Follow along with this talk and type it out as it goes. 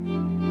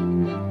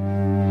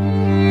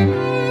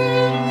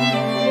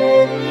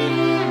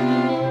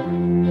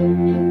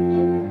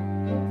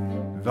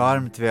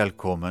Varmt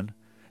välkommen.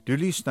 Du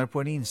lyssnar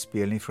på en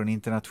inspelning från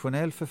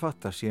internationell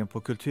författarscen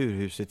på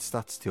Kulturhuset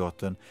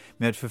Stadsteatern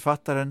med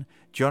författaren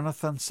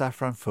Jonathan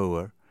Safran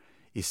Foer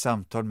i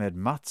samtal med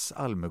Mats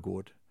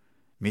Almegård.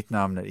 Mitt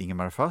namn är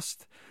Ingemar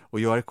Fast och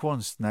jag är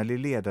konstnärlig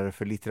ledare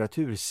för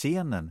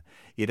litteraturscenen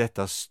i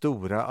detta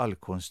stora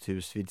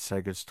allkonsthus vid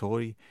Sergels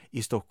torg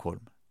i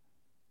Stockholm.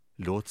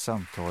 Låt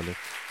samtalet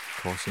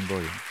ta sin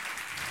början.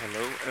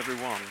 Hello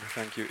everyone,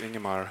 thank you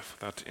Ingemar for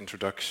that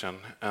introduction,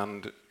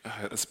 and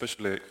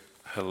especially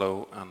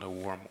hello and a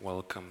warm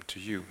welcome to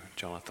you,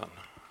 Jonathan.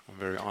 I'm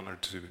very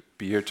honored to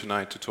be here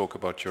tonight to talk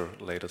about your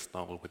latest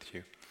novel with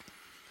you.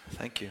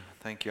 Thank you.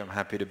 I'm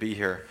happy to be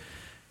here.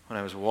 When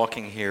I was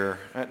walking here,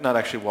 not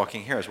actually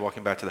walking here, I was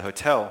walking back to the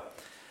hotel.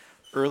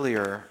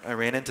 Earlier, I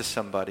ran into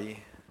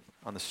somebody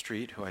on the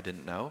street who I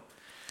didn't know,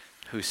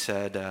 who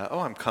said,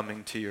 I'm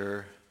coming to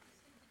your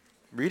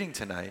reading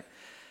tonight.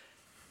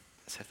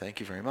 I said, thank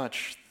you very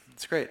much.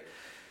 That's great.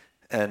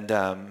 And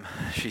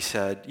she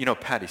said,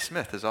 Patti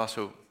Smith is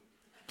also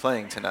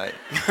playing tonight.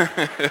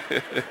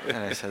 And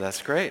I said,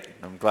 that's great.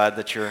 I'm glad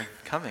that you're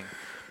coming.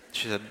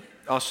 She said,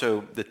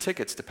 also, the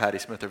tickets to Patti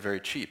Smith are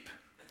very cheap.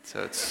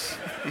 So it's...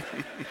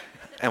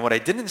 And what I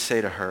didn't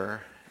say to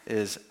her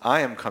is,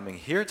 I am coming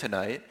here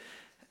tonight,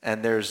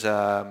 and there's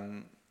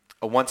a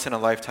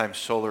once-in-a-lifetime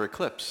solar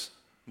eclipse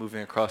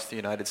moving across the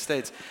United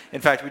States.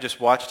 In fact, we just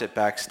watched it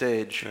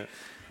backstage. Yeah.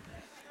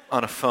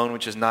 On a phone,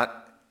 which is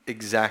not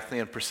exactly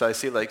and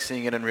precisely like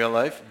seeing it in real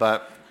life,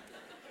 but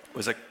it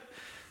was a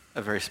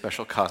very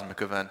special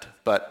cosmic event.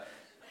 But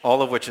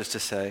all of which is to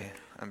say,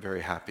 I'm very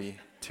happy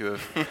to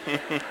have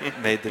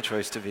made the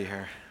choice to be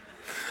here.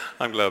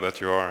 I'm glad that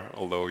you are,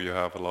 although you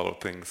have a lot of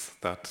things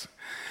that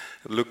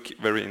look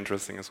very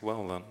interesting as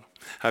well then.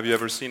 Have you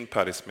ever seen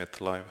Patti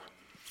Smith live?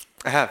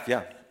 I have,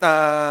 yeah.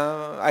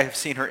 I have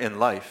seen her in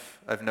life.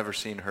 I've never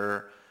seen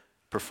her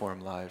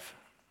perform live.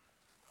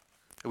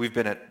 We've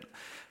been at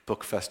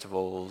book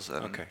festivals.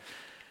 Okay.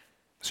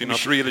 So you're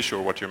not really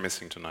sure what you're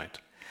missing tonight?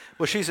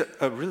 Well, she's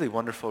a really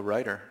wonderful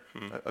writer,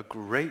 a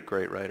great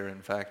writer,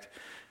 in fact.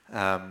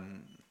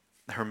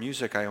 Her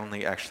music, I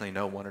only actually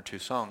know one or two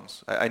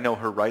songs. I know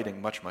her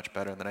writing much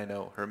better than I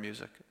know her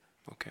music.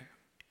 Okay.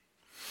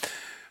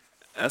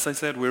 As I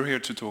said, we're here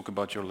to talk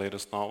about your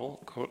latest novel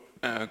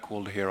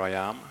called Here I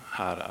Am,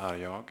 Här är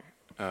jag,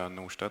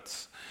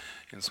 Norstedts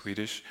in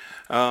Swedish.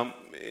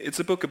 It's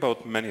a book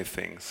about many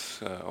things,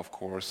 of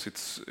course.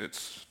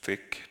 It's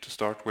thick to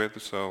start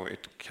with, so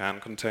it can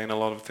contain a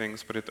lot of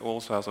things, but it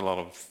also has a lot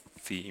of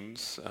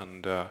themes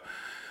and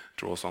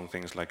draws on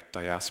things like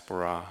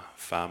diaspora,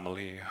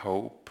 family,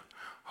 hope,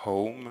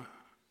 home,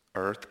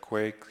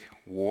 earthquake,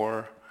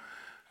 war,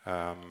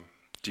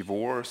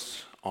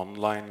 divorce,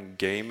 online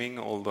gaming,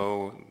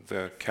 although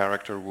the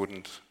character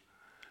wouldn't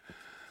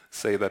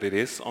say that it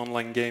is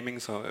online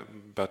gaming,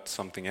 but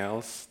something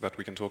else that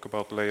we can talk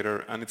about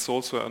later. And it's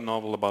also a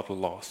novel about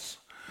loss.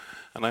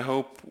 And I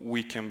hope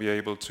we can be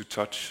able to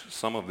touch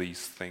some of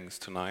these things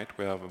tonight.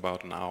 We have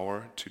about an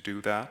hour to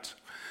do that.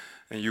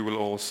 And you will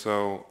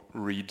also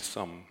read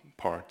some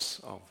parts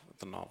of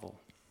the novel.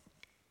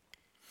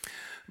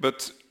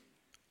 But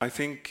I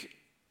think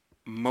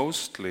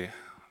mostly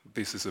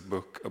this is a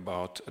book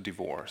about a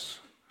divorce.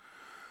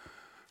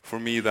 For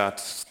me, that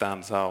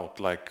stands out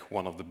like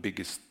one of the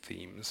biggest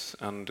themes.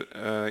 And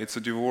it's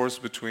a divorce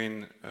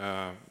between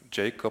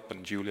Jacob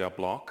and Julia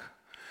Bloch.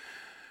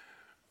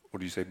 Or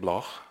do you say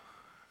Bloch?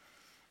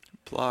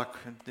 Bloch.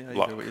 Yeah,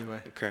 Bloch. Either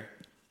way. Okay.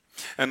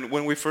 And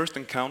when we first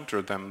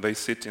encounter them, they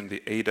sit in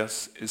the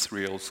Adas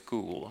Israel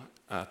School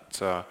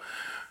at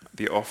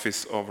the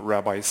office of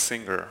Rabbi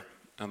Singer.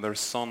 And their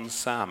son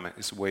Sam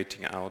is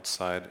waiting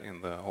outside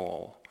in the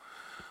hall.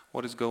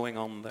 What is going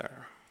on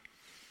there?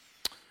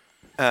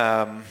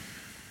 I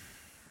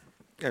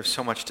have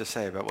so much to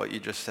say about what you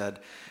just said.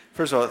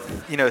 First of all,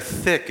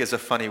 thick is a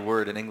funny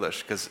word in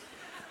English because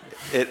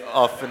it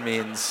often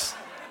means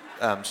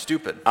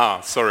stupid.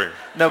 Sorry.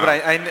 No, but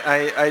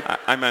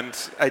I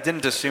meant I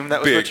didn't assume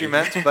that was big. What you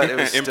meant, but it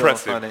was still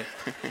impressive. Funny.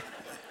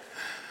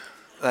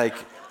 Like,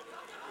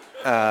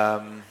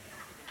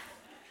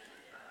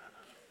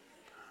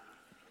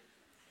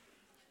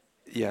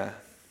 yeah.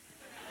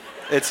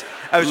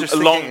 I was just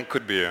long thinking,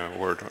 could be a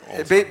word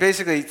also.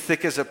 Basically,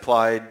 thick is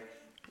applied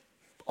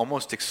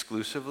almost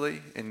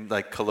exclusively in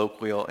like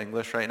colloquial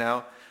English right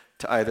now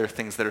to either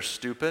things that are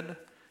stupid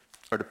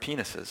or to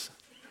penises.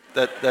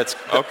 That's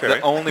okay.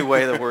 The only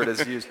way the word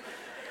is used.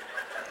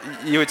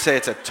 You would say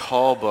it's a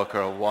tall book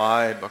or a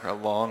wide book or a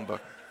long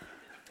book.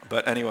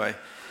 But anyway.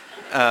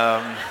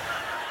 And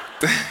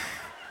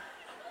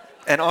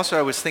also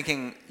I was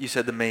thinking, you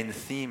said the main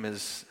theme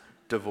is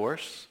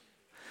divorce.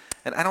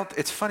 And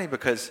it's funny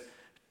because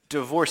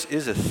divorce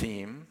is a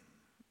theme,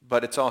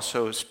 but it's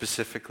also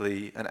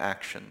specifically an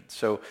action.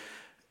 So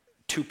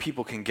two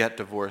people can get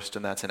divorced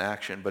and that's an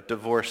action, but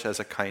divorce as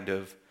a kind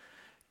of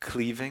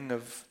cleaving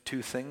of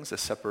two things, a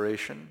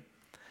separation.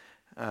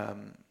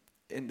 And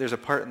there's a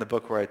part in the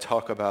book where I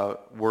talk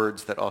about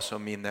words that also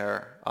mean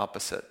their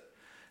opposite.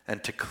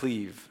 And to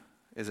cleave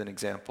is an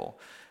example.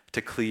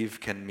 To cleave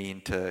can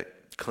mean to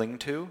cling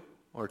to,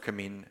 or it can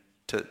mean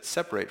to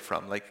separate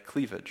from, like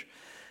cleavage.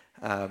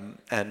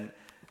 And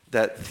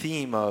that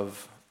theme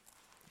of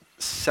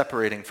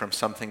separating from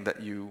something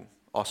that you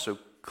also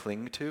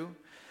cling to,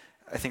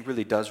 I think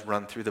really does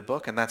run through the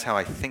book, and that's how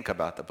I think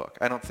about the book.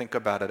 I don't think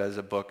about it as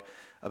a book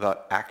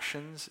about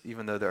actions,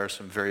 even though there are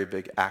some very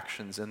big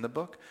actions in the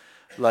book,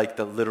 like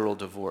the literal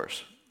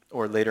divorce.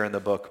 Or later in the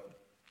book,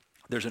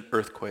 there's an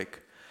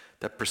earthquake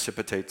that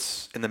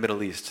precipitates, in the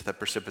Middle East, that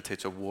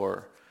precipitates a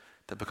war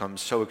that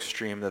becomes so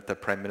extreme that the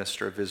Prime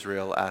Minister of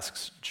Israel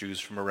asks Jews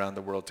from around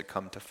the world to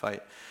come to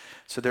fight.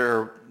 So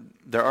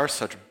there are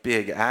such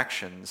big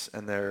actions,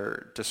 and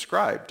they're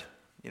described,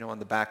 on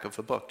the back of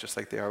the book, just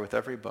like they are with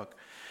every book.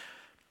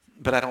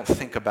 But I don't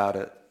think about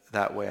it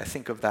that way. I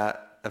think of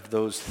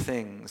those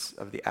things,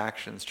 of the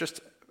actions, just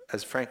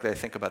as frankly I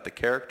think about the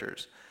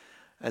characters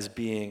as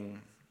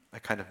being a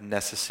kind of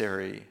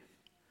necessary,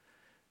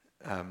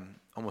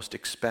 almost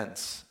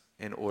expense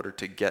in order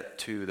to get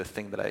to the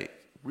thing that I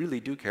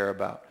really do care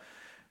about,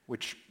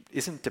 which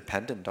isn't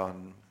dependent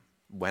on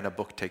when a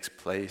book takes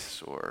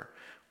place or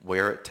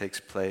where it takes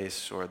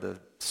place or the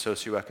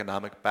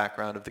socioeconomic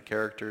background of the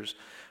characters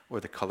or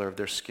the color of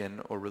their skin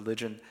or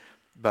religion,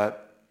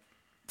 but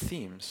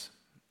themes.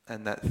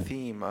 And that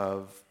theme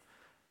of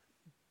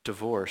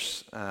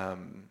divorce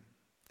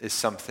is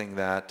something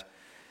that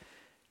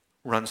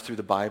runs through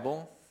the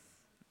Bible.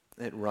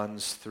 It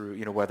runs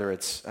through, whether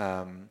it's,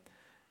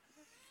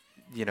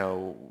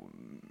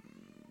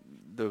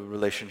 the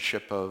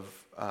relationship of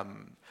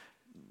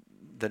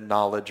the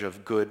knowledge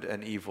of good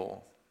and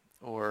evil,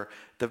 or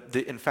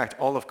in fact,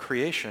 all of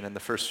creation in the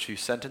first few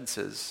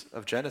sentences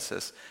of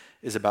Genesis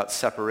is about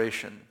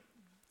separation,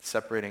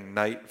 separating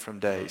night from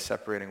day,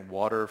 separating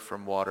water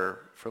from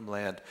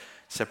land,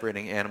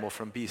 separating animal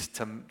from beast.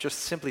 Just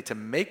simply to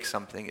make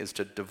something is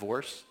to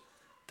divorce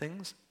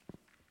things,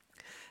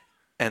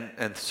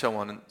 and so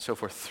on and so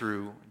forth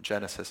through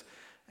Genesis.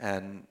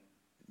 And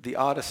the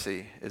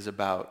Odyssey is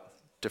about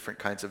different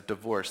kinds of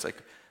divorce,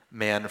 like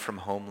man from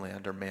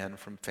homeland, or man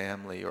from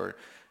family, or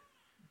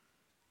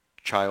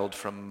child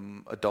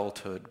from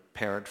adulthood,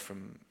 parent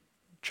from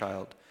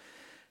child.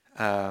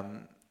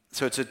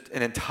 So it's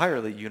an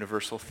entirely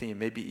universal theme,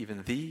 maybe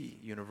even the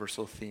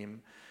universal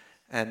theme.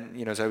 And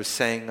as I was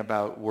saying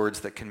about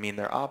words that can mean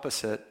their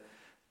opposite,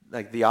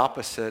 like the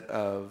opposite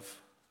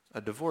of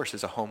a divorce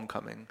is a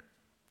homecoming.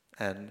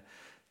 And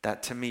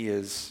that to me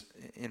is,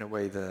 in a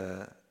way,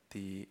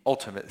 the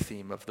ultimate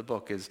theme of the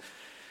book is,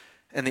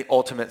 and the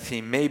ultimate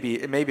theme, maybe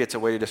it's a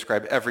way to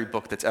describe every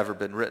book that's ever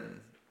been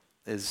written.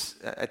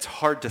 It's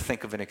hard to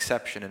think of an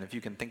exception, and if you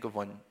can think of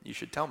one, you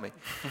should tell me.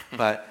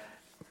 But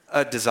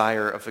a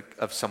desire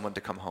of someone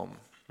to come home.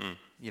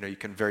 You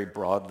can very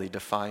broadly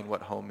define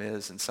what home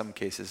is. In some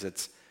cases,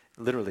 it's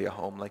literally a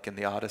home, like in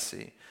the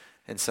Odyssey.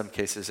 In some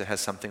cases, it has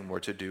something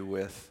more to do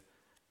with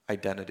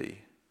identity,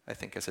 I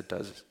think, as it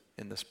does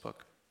in this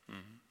book.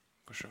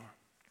 For sure.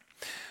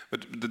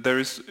 But there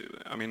is,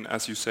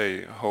 as you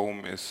say,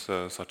 home is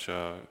such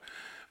a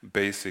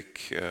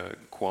basic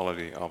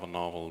quality of a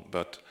novel,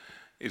 but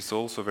it's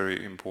also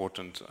very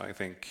important, I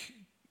think,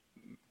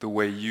 the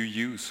way you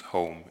use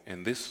home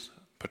in this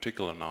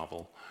particular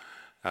novel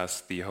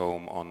as the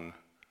home on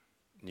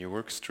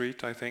Newark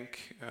Street, I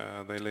think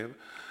they live,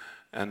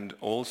 and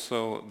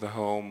also the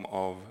home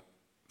of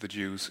the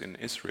Jews in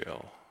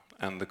Israel,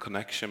 and the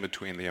connection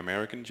between the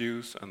American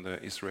Jews and the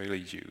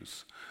Israeli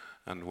Jews,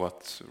 and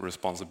what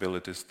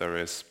responsibilities there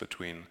is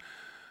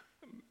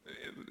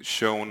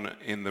shown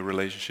in the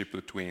relationship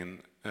between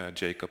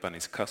Jacob and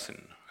his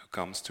cousin, who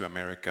comes to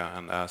America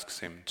and asks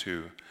him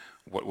to,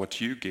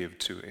 what you give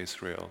to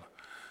Israel,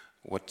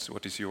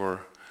 what is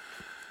your,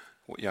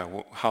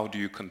 how do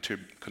you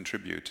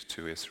contribute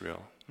to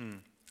Israel?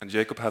 And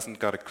Jacob hasn't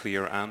got a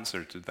clear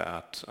answer to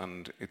that,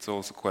 and it's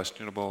also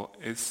questionable,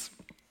 is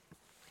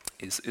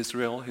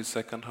Israel his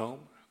second home,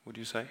 would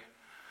you say?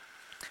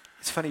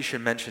 It's funny you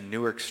should mention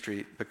Newark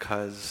Street,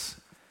 because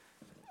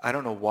I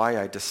don't know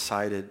why I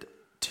decided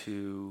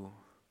to...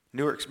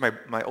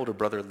 my older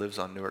brother lives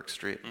on Newark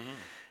Street.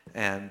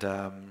 And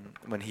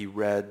when he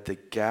read the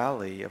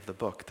galley of the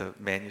book, the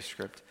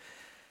manuscript,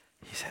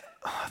 he said,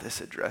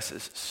 this address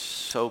is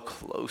so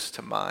close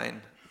to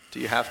mine. Do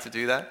you have to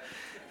do that?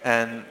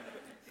 And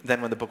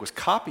then when the book was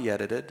copy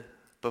edited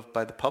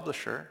by the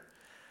publisher,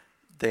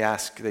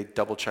 they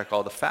double check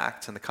all the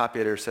facts, and the copy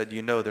editor said,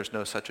 there's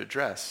no such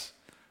address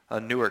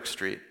on Newark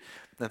Street.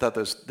 And I thought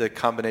the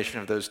combination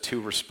of those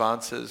two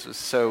responses was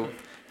so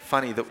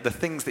funny. The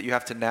things that you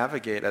have to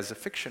navigate as a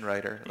fiction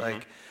writer,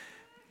 like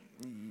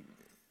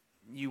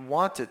you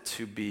want it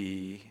to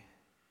be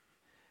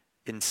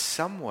in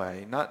some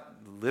way, not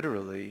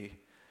literally,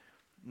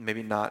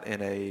 maybe not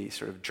in a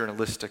sort of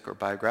journalistic or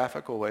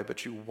biographical way,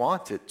 but you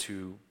want it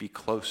to be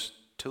close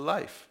to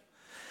life.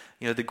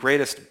 The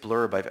greatest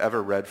blurb I've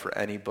ever read for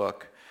any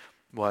book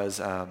was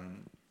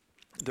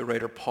the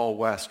writer Paul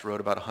West wrote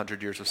about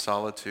 100 Years of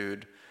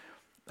Solitude.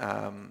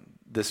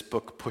 This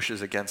book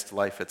pushes against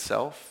life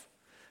itself.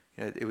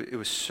 It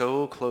was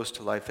so close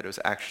to life that it was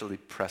actually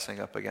pressing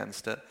up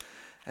against it.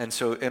 And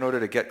so in order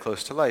to get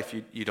close to life,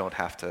 you don't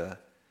have to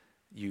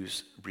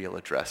use real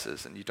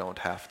addresses, and you don't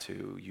have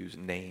to use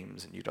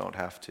names, and you don't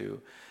have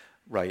to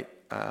write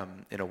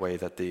in a way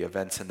that the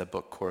events in the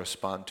book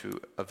correspond to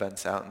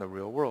events out in the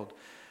real world.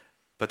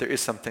 But there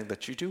is something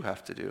that you do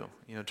have to do,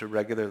 to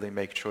regularly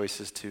make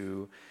choices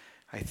to,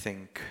 I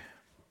think,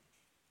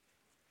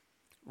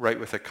 write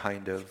with a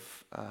kind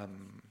of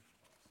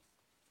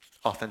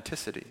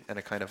authenticity and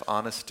a kind of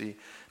honesty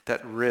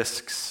that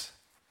risks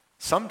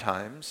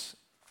sometimes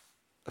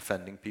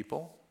offending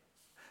people.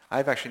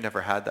 I've actually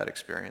never had that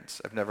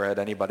experience. I've never had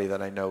anybody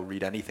that I know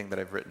read anything that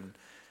I've written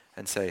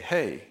and say,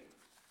 hey,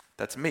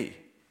 that's me.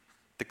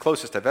 The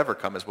closest I've ever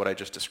come is what I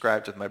just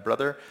described with my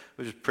brother,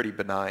 which was pretty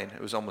benign.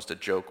 It was almost a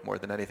joke more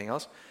than anything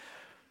else.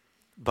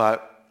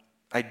 But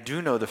I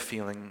do know the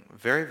feeling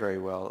very, very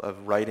well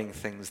of writing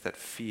things that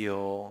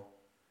feel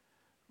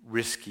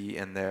risky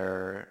in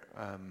their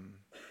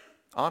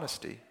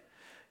honesty.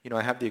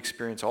 I have the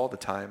experience all the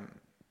time,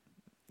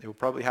 it will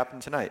probably happen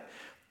tonight,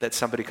 that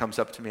somebody comes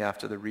up to me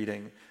after the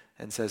reading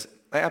and says,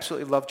 I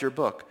absolutely loved your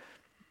book.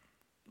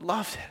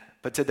 Loved it.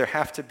 But did there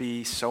have to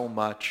be so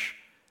much?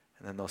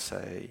 And then they'll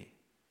say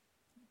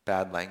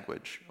bad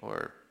language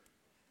or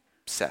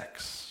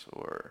sex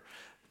or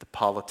the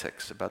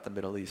politics about the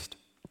Middle East.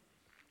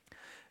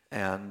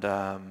 And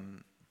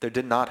there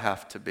did not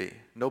have to be.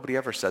 Nobody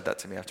ever said that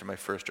to me after my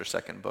first or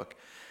second book.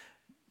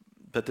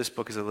 But this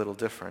book is a little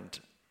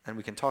different. And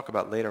we can talk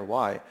about later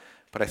why.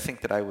 But I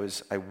think that I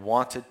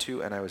wanted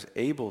to and I was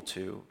able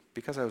to,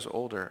 because I was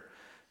older,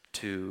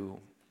 to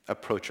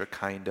approach a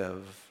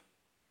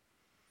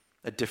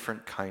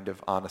different kind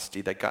of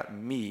honesty that got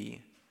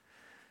me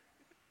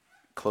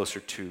closer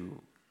to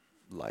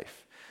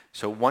life.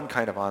 So one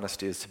kind of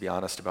honesty is to be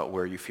honest about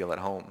where you feel at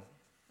home.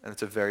 And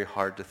it's a very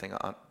hard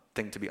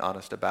thing to be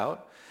honest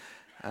about.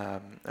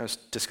 I was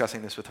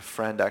discussing this with a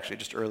friend actually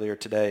just earlier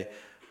today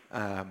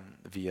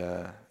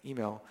via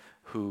email,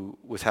 who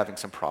was having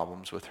some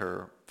problems with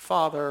her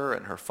father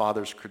and her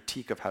father's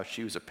critique of how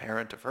she was a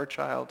parent of her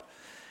child.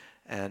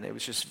 And it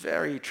was just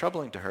very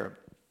troubling to her.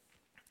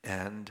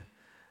 And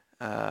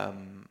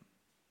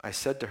I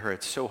said to her,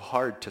 it's so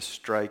hard to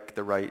strike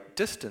the right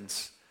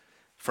distance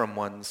from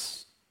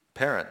one's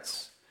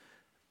parents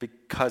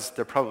because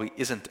there probably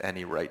isn't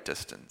any right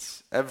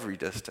distance. Every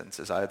distance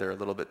is either a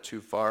little bit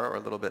too far or a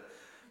little bit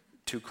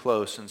too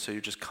close, and so you're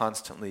just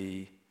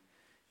constantly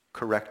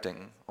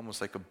correcting,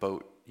 almost like a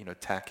boat,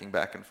 tacking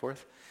back and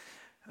forth.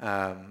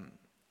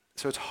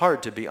 So it's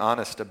hard to be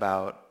honest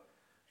about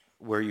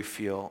where you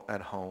feel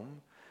at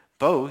home,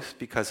 both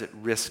because it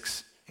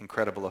risks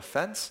incredible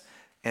offense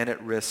and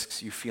it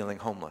risks you feeling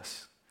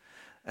homeless.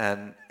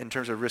 And in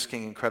terms of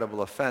risking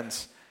incredible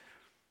offense,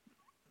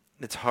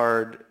 it's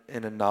hard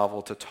in a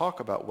novel to talk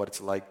about what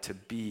it's like to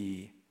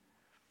be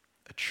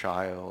a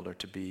child or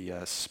to be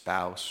a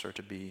spouse or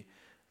to be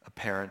a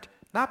parent,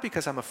 not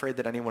because I'm afraid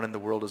that anyone in the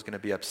world is going to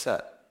be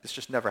upset. This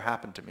just never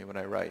happened to me when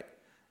I write,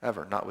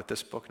 ever. Not with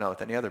this book, not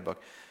with any other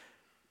book.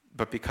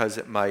 But because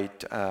it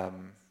might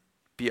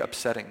be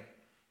upsetting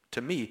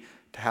to me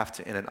to have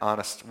to, in an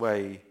honest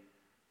way,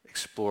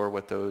 explore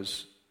what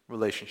those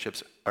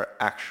relationships are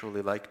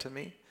actually like to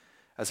me,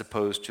 as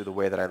opposed to the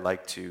way that I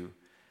like to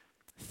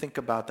think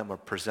about them or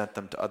present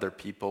them to other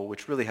people,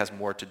 which really has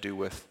more to do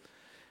with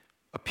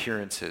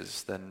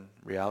appearances than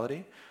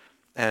reality.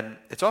 And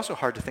it's also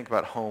hard to think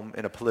about home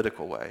in a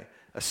political way,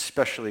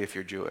 especially if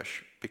you're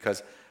Jewish,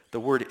 because the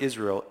word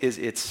Israel is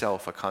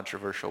itself a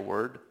controversial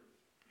word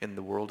in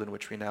the world in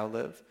which we now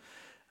live.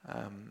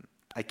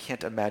 I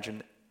can't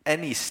imagine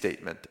any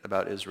statement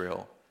about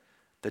Israel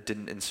that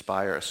didn't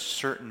inspire a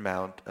certain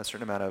amount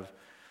of,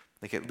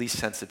 at least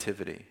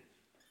sensitivity.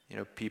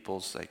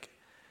 People's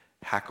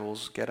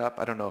hackles get up.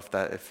 I don't know if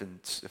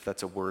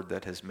that's a word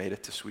that has made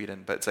it to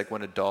Sweden, but it's like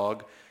when a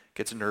dog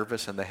gets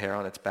nervous and the hair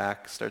on its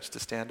back starts to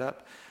stand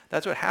up.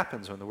 That's what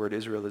happens when the word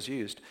Israel is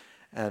used.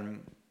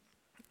 And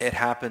it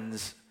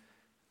happens,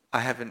 I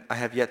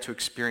have yet to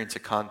experience a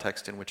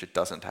context in which it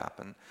doesn't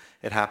happen.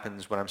 It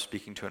happens when I'm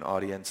speaking to an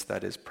audience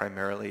that is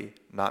primarily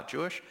not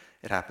Jewish.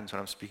 It happens when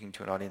I'm speaking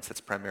to an audience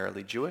that's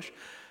primarily Jewish.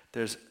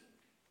 As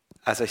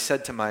I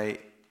said to my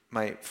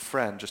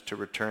friend, just to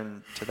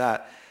return to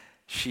that,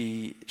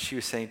 she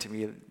was saying to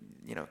me,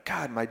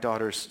 God, my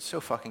daughter's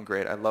so fucking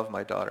great. I love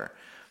my daughter.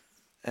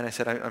 And I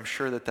said, I'm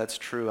sure that that's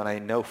true, and I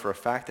know for a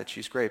fact that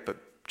she's great, but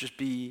just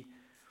be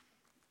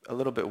a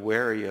little bit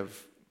wary of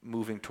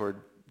moving toward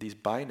these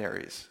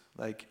binaries.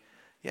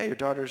 Yeah, your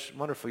daughter's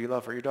wonderful, you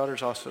love her. Your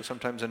daughter's also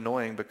sometimes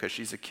annoying because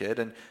she's a kid,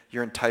 and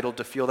you're entitled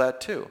to feel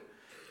that too.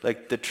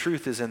 The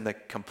truth is in the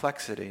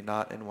complexity,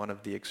 not in one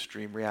of the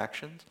extreme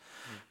reactions.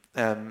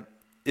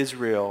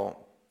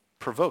 Israel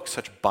provokes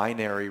such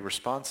binary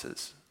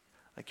responses.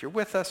 You're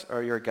with us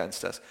or you're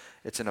against us.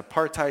 It's an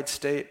apartheid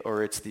state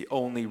or it's the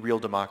only real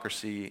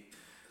democracy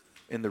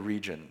in the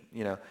region,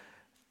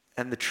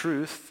 And the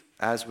truth,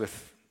 as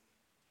with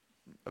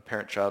a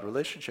parent-child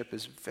relationship,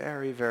 is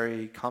very,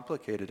 very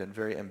complicated and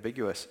very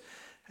ambiguous.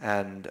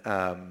 And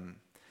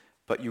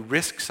but you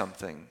risk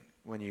something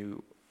when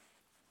you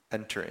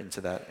enter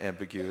into that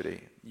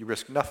ambiguity. You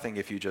risk nothing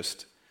if you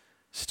just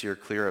steer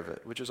clear of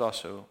it, which is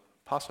also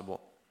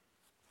possible.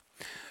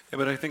 Yeah,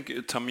 but I think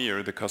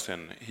Tamir, the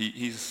cousin,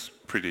 he's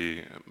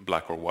pretty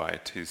black or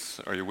white.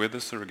 Are you with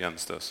us or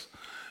against us?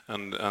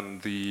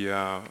 And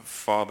the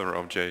father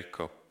of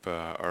Jacob,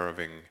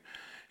 Irving,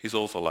 he's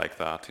also like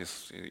that.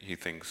 He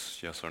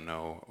thinks yes or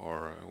no,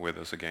 or with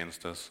us,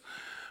 against us.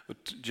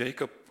 But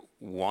Jacob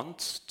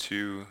wants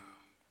to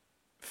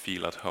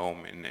feel at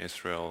home in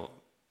Israel,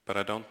 but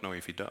I don't know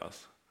if he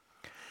does.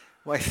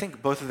 Well, I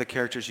think both of the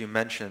characters you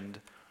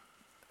mentioned,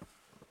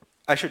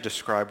 I should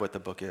describe what the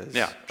book is.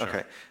 Yeah, sure.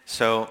 Okay.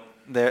 So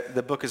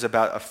the book is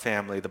about a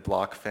family, the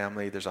Bloch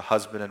family. There's a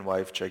husband and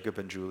wife, Jacob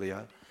and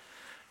Julia,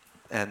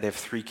 and they have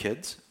 3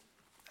 kids.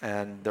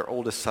 And their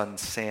oldest son,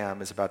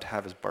 Sam, is about to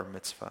have his bar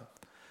mitzvah.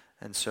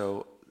 And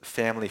so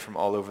family from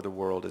all over the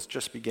world is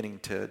just beginning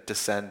to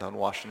descend on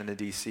Washington,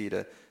 D.C.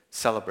 to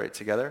celebrate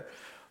together.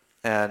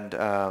 And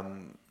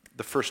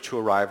the first to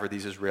arrive are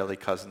these Israeli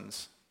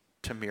cousins,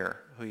 Tamir,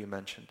 who you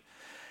mentioned.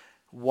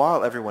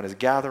 While everyone is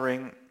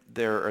gathering,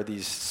 there are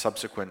these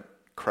subsequent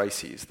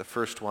crises. The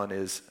first one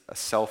is a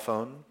cell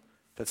phone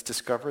that's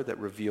discovered that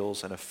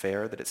reveals an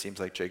affair that it seems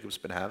like Jacob's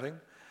been having.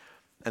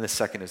 And the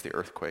second is the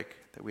earthquake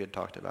that we had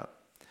talked about.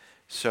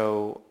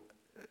 So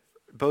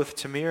both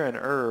Tamir and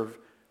Irv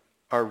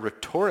are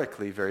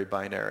rhetorically very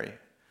binary,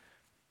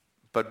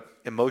 but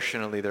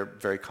emotionally they're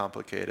very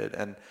complicated.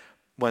 And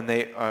when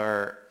they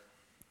are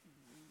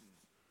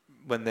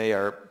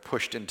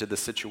pushed into the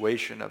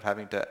situation of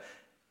having to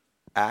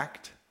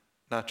act,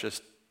 not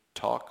just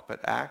talk, but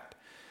act,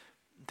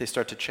 they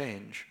start to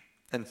change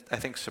and I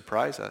think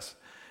surprise us.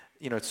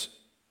 It's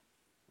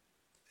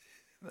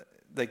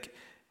like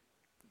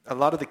a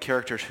lot of the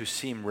characters who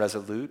seem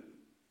resolute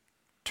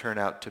turn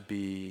out to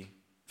be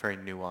very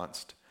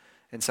nuanced.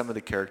 And some of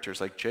the characters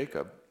like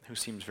Jacob, who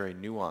seems very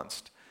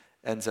nuanced,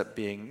 ends up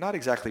being not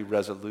exactly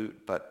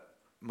resolute, but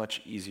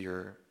much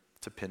easier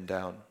to pin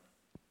down.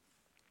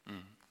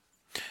 Mm.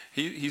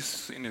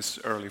 He's in his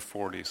early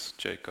 40s,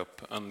 Jacob,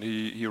 and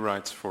he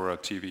writes for a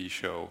TV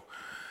show.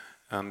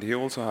 And he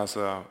also has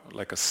a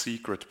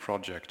secret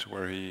project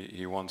where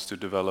he wants to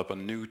develop a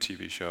new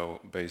TV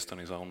show based on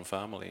his own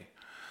family.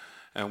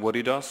 And what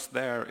he does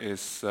there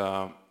is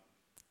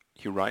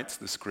he writes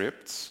the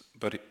scripts,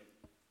 but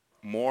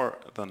more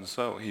than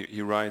so,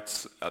 he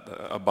writes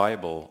a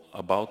Bible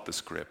about the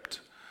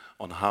script,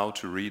 on how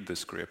to read the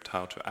script,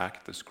 how to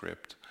act the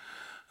script.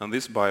 And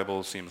this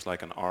Bible seems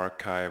like an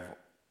archive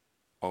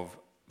of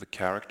the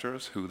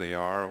characters, who they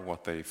are,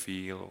 what they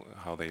feel,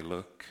 how they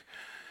look,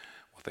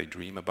 what they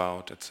dream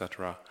about,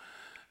 etc.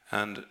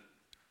 And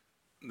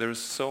there's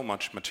so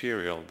much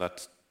material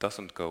that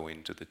doesn't go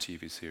into the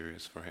TV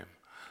series for him.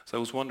 So I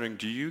was wondering,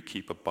 do you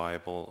keep a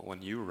Bible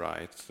when you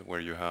write,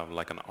 where you have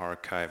like an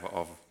archive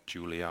of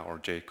Julia or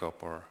Jacob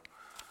or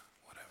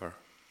whatever?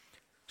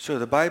 So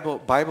the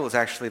Bible is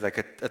actually like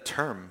a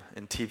term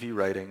in TV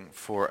writing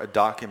for a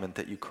document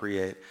that you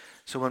create.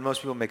 So when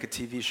most people make a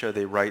TV show,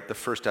 they write the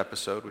first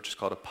episode, which is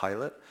called a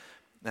pilot,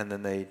 and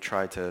then they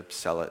try to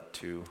sell it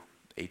to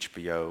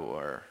HBO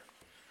or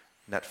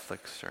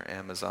Netflix or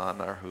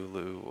Amazon or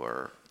Hulu,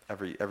 or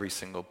every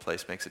single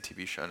place makes a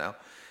TV show now.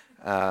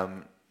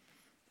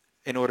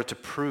 In order to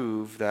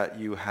prove that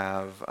you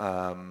have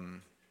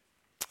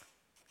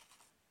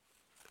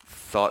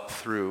thought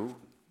through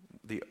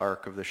the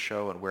arc of the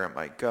show and where it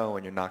might go,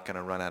 and you're not going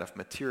to run out of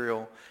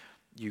material,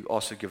 you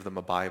also give them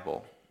a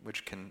Bible,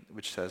 which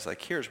says,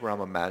 like, here's where I'm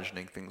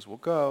imagining things will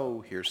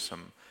go, here's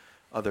some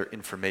other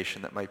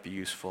information that might be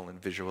useful in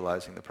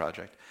visualizing the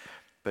project.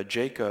 But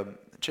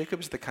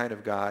Jacob's the kind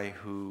of guy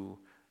who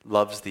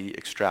loves the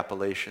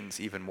extrapolations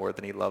even more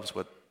than he loves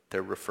what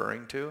they're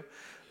referring to.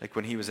 Like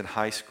when he was in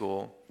high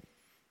school,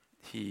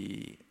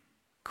 he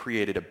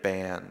created a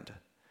band,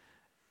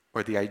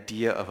 or the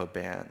idea of a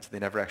band. They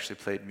never actually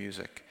played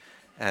music.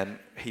 And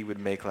he would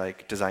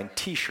make design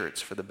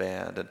T-shirts for the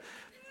band,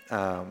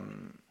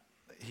 and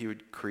he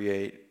would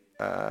create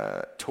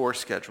a tour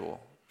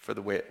schedule for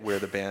where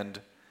the band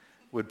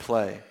would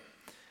play.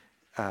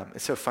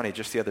 It's so funny,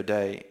 just the other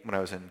day when I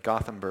was in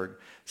Gothenburg,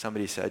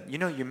 somebody said,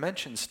 you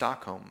mentioned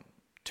Stockholm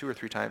 2 or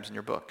 3 times in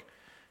your book.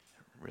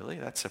 Really?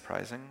 That's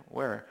surprising.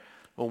 Where?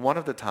 Well, one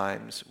of the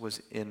times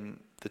was in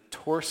the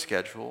tour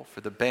schedule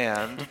for the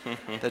band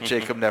that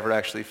Jacob never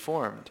actually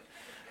formed.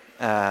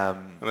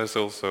 And there's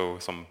also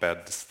some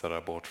beds that I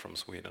bought from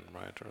Sweden,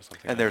 right, or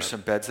something. And there's some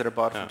beds that are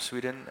bought from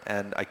Sweden,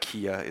 and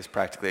IKEA is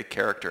practically a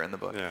character in the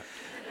book. Yeah.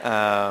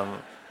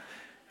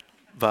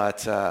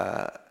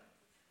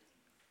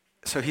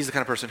 So he's the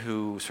kind of person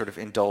who sort of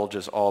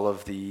indulges all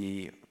of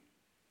the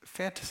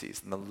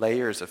fantasies and the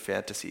layers of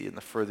fantasy, and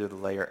the further the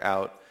layer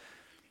out,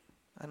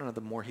 I don't know,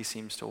 the more he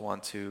seems to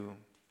want to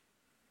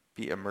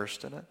be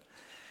immersed in it.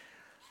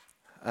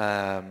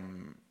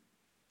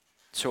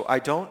 So I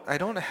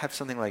don't have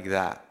something like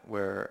that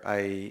where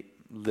I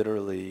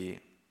literally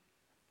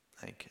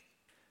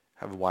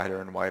have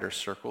wider and wider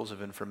circles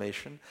of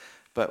information.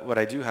 But what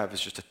I do have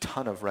is just a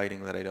ton of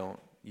writing that I don't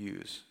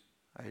use.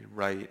 I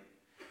write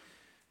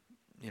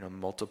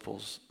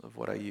multiples of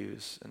what I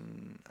use,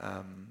 and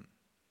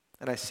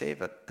I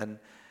save it,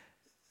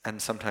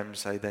 and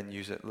sometimes I then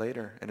use it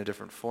later in a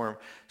different form.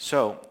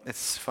 So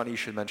it's funny you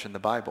should mention the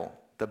Bible.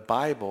 The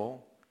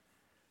Bible,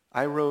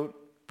 I wrote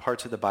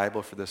parts of the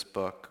Bible for this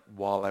book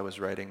while I was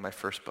writing my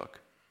first book.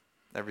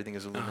 Everything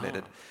is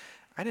Illuminated. Oh.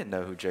 I didn't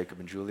know who Jacob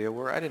and Julia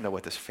were. I didn't know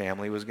what this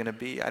family was going to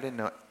be. I didn't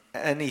know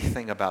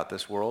anything about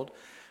this world,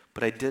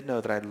 but I did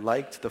know that I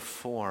liked the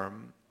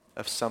form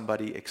of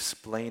somebody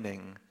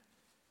explaining,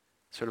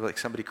 sort of like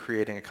somebody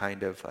creating a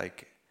kind of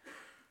like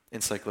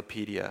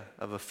encyclopedia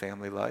of a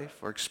family life,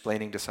 or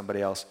explaining to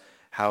somebody else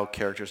how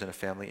characters in a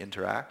family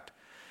interact.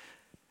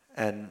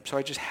 And so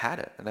I just had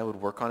it, and I would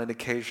work on it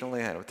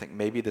occasionally. I would think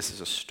maybe this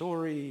is a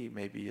story,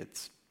 maybe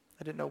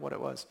I didn't know what it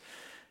was.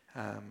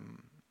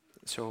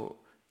 So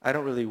I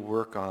don't really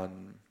work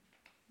on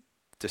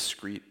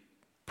discrete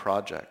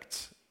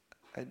projects.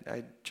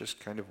 I just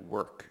kind of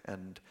work,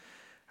 and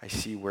I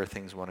see where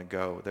things want to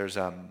go. There's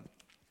a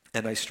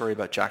nice story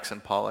about Jackson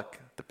Pollock,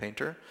 the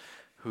painter,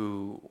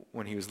 who,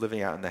 when he was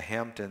living out in the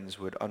Hamptons,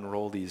 would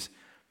unroll these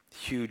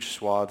huge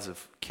swaths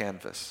of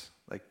canvas,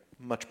 like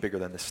much bigger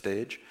than the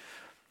stage.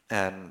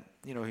 And,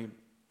 he'd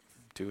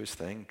do his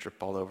thing,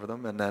 drip all over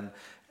them. And then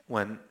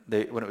when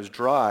it was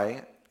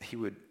dry, he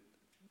would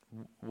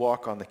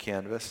walk on the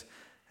canvas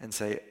and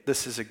say,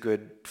 this is a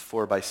good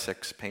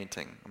 4x6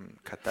 painting.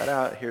 Cut that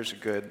out. Here's a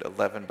good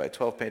 11 by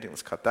 12 painting.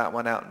 Let's cut that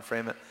one out and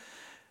frame it.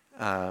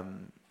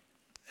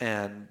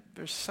 And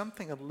there's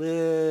something a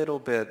little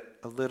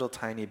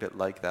tiny bit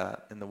like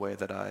that in the way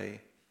that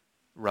I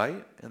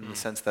write, in the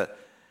sense that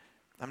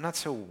I'm not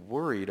so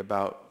worried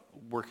about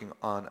working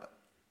on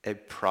a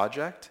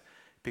project,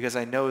 because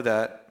I know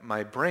that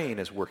my brain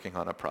is working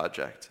on a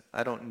project.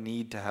 I don't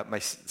need to have, my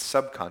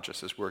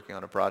subconscious is working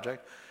on a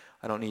project.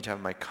 I don't need to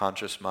have my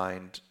conscious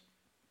mind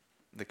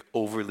like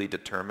overly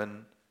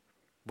determine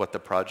what the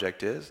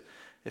project is.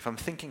 If I'm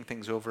thinking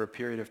things over a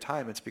period of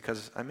time, it's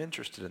because I'm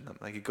interested in them.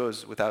 Like, it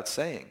goes without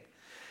saying.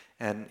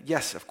 And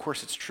yes, of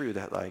course it's true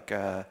that like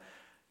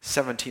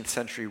 17th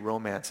century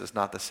romance is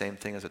not the same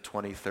thing as a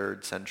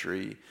 23rd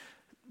century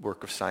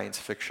work of science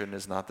fiction,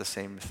 is not the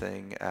same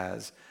thing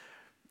as,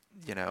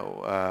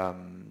 a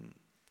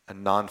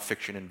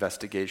nonfiction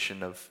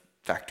investigation of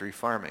factory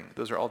farming.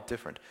 Those are all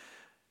different.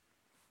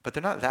 But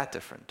they're not that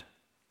different,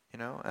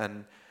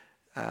 and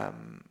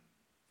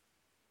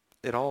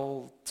it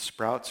all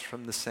sprouts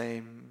from the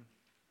same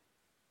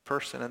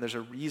person, and there's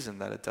a reason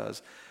that it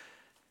does.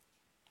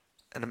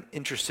 And I'm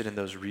interested in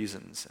those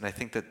reasons, and I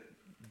think that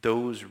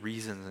those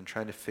reasons and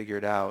trying to figure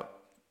it out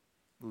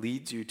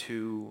leads you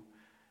to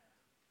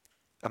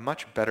a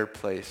much better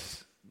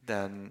place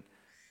than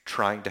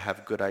trying to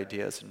have good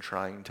ideas and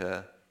trying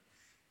to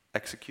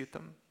execute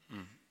them,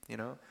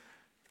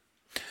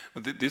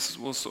 But this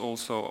was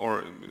also,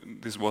 or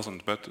this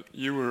wasn't, but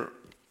you were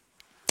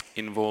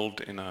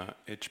involved in a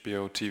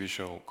HBO TV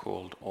show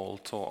called All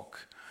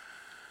Talk.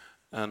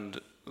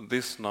 And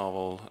this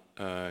novel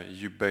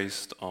you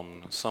based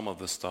on some of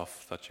the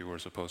stuff that you were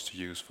supposed to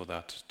use for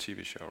that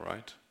TV show,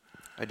 right?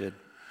 I did.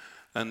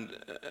 And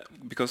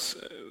because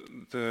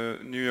the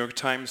New York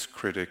Times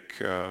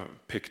critic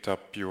picked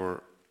up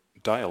your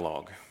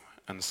dialogue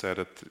and said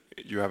that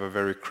you have a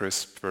very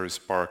crisp, very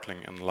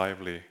sparkling and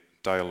lively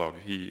dialogue.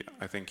 Let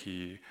me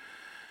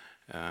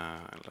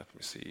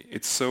see.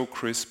 It's so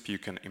crisp you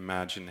can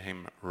imagine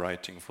him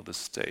writing for the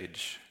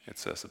stage, it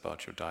says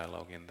about your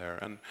dialogue in there.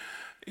 And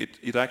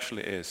it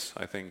actually is.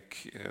 I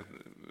think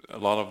a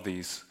lot of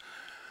these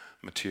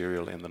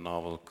material in the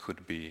novel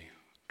could be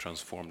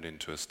transformed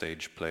into a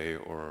stage play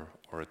or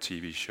a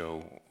TV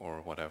show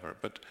or whatever.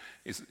 But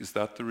is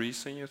that the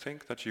reason you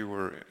think that you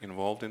were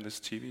involved in this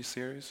TV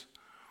series?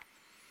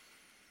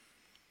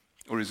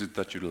 Or is it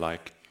that you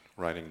like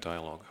writing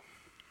dialogue?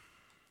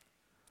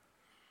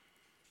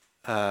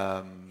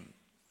 I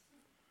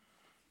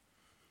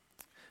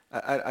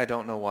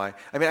don't know why.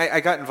 I mean, I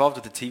got involved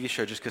with the TV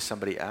show just because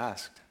somebody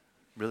asked,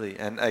 really.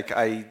 And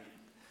the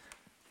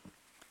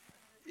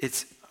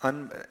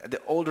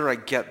older I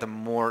get, the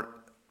more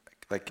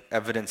like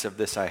evidence of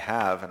this I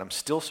have, and I'm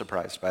still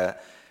surprised by it.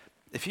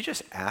 If you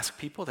just ask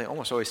people, they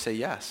almost always say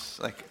yes.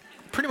 Like,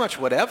 pretty much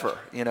whatever,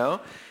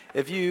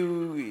 If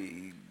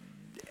you,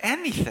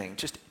 anything,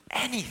 just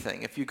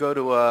anything. If you go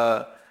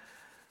to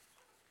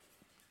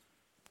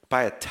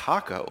buy a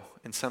taco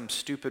in some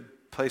stupid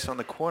place on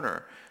the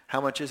corner, how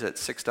much is it?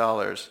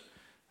 $6.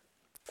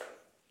 Did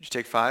you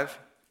take 5?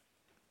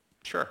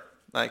 Sure.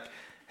 Like,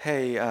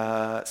 hey,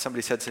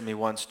 somebody said to me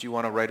once, do you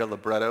want to write a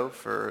libretto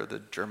for the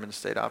German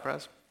state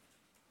operas?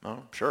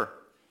 Oh, sure.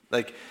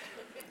 Like,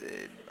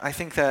 I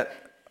think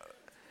that,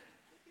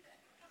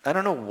 I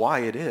don't know why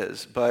it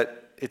is,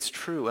 but it's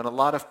true. And a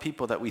lot of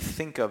people that we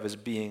think of as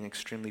being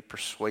extremely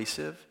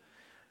persuasive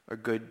or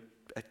good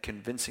at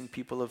convincing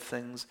people of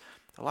things,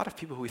 a lot of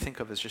people who we think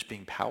of as just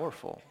being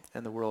powerful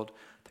in the world,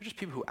 they're just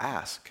people who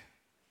ask,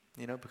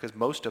 because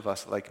most of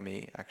us, like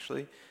me,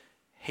 actually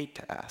hate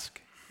to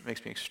ask. It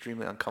makes me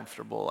extremely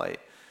uncomfortable. I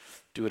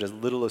do it as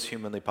little as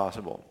humanly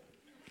possible.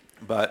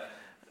 But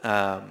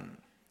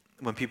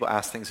when people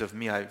ask things of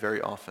me, I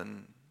very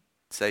often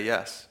say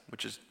yes,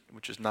 which is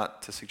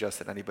not to suggest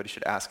that anybody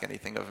should ask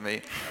anything of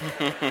me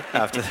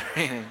after the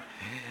reading,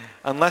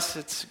 unless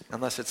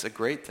it's a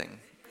great thing.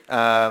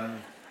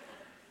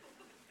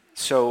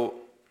 So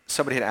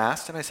somebody had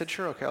asked, and I said,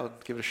 sure, okay, I'll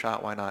give it a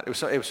shot. Why not? It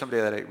was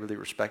somebody that I really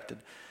respected,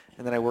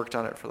 and then I worked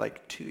on it for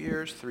like 2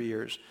 years, 3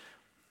 years,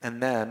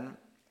 and then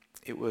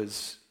it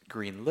was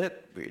green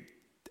lit. We had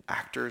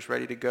actors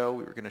ready to go.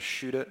 We were going to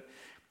shoot it,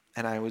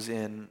 and I was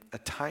in a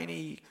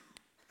tiny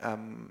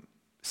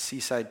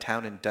seaside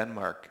town in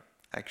Denmark,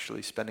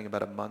 actually spending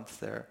about a month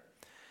there.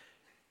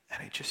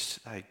 And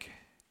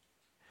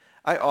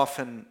I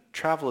often,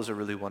 travel is a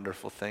really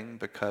wonderful thing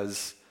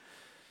because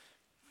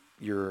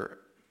you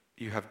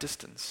have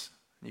distance.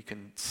 You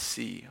can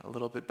see a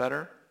little bit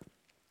better.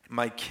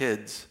 My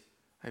kids,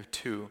 I have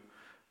 2,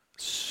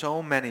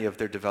 so many of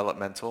their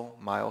developmental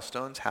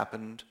milestones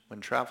happened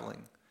when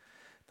traveling.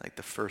 Like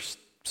the first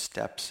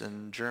steps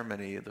in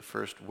Germany, the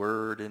first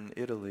word in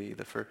Italy,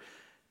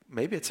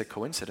 maybe it's a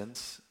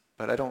coincidence,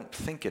 but I don't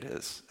think it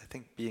is. I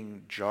think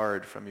being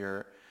jarred from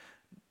your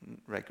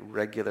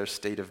regular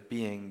state of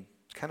being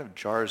kind of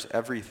jars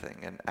everything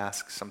and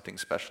asks something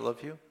special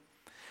of you.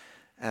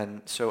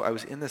 And so I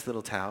was in this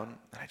little town,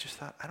 and I just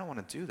thought, I don't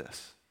want to do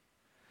this.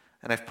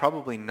 And I've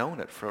probably known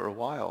it for a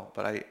while,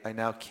 but I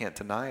now can't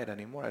deny it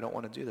anymore. I don't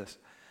want to do this.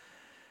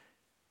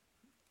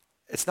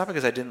 It's not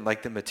because I didn't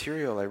like the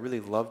material. I really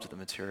loved the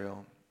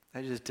material.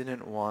 I just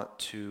didn't want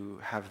to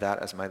have that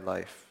as my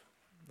life.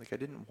 Like, I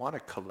didn't want to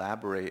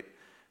collaborate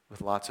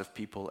with lots of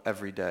people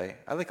every day.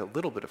 I like a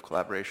little bit of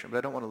collaboration, but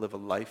I don't want to live a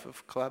life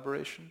of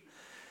collaboration.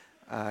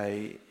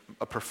 A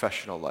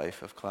professional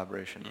life of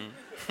collaboration.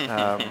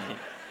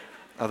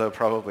 Although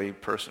probably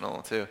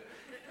personal too.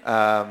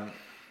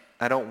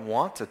 I don't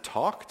want to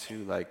talk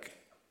to like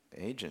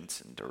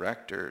agents and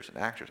directors and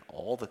actors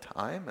all the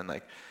time, and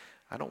like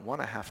I don't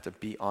want to have to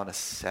be on a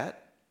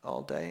set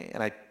all day,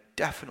 and I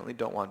definitely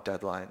don't want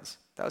deadlines.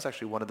 That was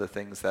actually one of the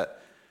things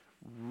that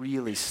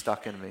really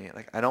stuck in me.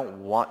 Like, I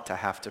don't want to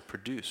have to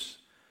produce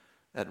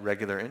at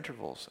regular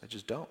intervals. I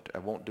just don't. I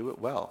won't do it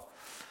well.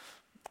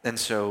 And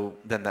so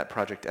then that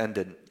project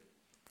ended,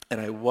 and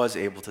I was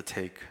able to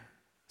take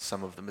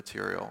some of the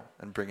material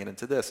and bring it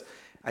into this.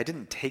 I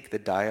didn't take the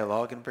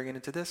dialogue and bring it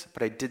into this,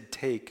 but I did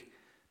take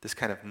this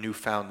kind of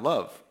newfound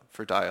love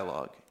for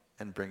dialogue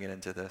and bring it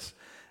into this.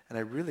 And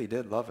I really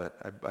did love it.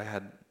 I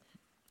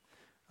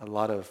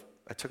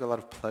took a lot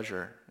of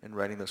pleasure in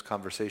writing those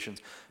conversations,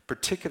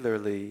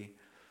 particularly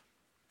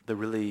the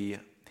really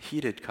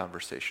heated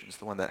conversations,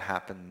 the one that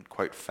happened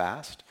quite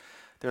fast.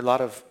 There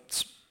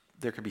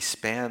could be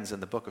spans in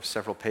the book of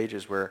several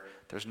pages where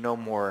there's no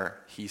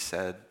more he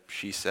said,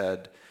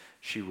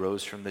 she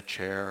rose from the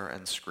chair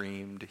and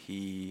screamed,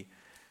 he,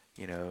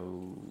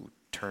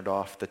 turned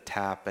off the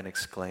tap and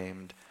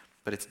exclaimed,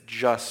 but it's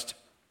just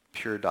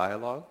pure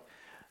dialogue.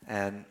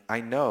 And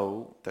I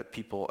know that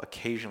people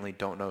occasionally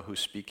don't know who's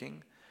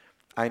speaking.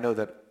 I know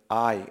that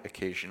I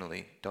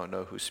occasionally don't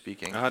know who's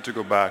speaking. I had to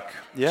go back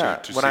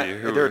to see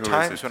who. There are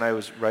times when I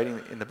was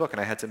writing in the book and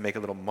I had to make a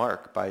little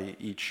mark by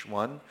each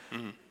one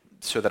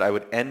so that I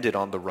would end it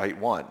on the right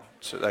one.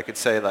 So that I could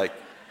say, like,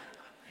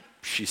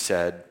 she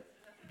said,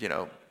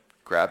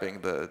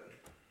 grabbing the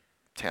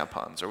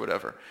tampons or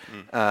whatever.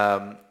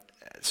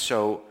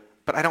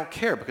 But I don't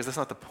care because that's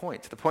not the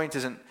point. The point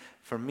isn't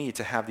for me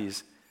to have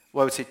these, I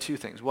would say 2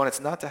 things. One,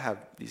 it's not to have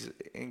these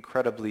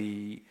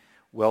incredibly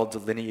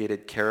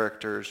well-delineated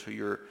characters who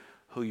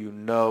you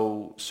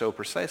know so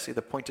precisely.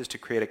 The point is to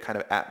create a kind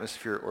of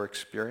atmosphere or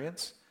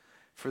experience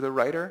for the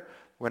writer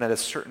when at a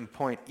certain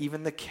point,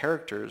 even the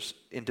character's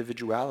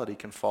individuality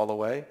can fall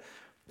away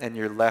and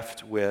you're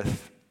left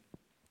with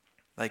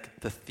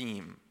like the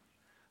theme,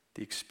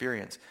 the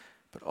experience.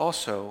 But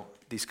also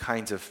these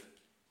kinds of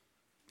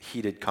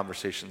heated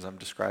conversations I'm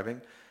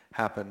describing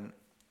happen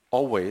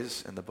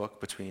always in the book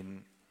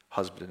between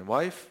husband and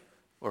wife,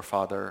 or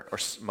father, or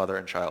mother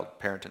and child,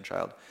 parent and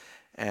child.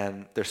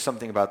 And there's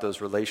something about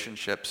those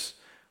relationships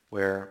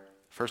where,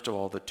 first of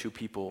all, the 2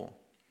 people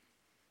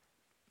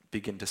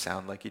begin to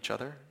sound like each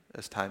other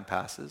as time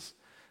passes,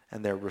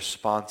 and their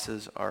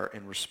responses are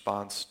in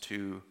response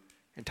to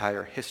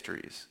entire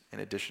histories, in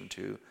addition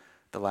to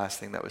the last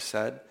thing that was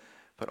said.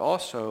 But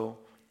also,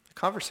 the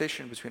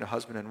conversation between a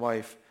husband and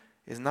wife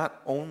is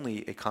not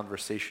only a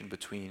conversation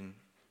between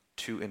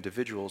 2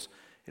 individuals,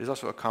 it is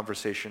also a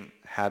conversation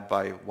had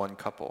by one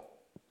couple.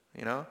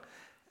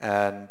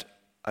 And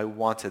I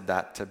wanted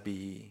that to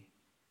be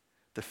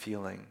the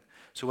feeling.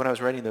 So when I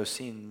was writing those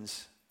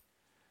scenes,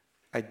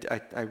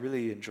 I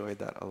really enjoyed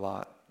that a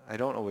lot. I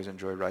don't always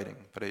enjoy writing,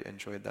 but I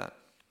enjoyed that.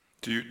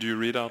 Do you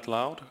read out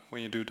loud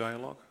when you do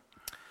dialogue?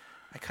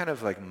 I kind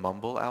of like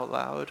mumble out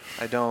loud.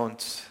 I'm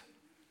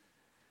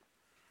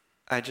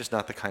just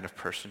not the kind of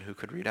person who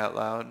could read out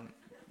loud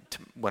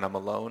when I'm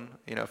alone.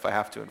 If I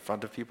have to in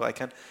front of people, I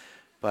can.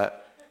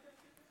 But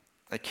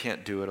I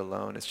can't do it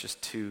alone. It's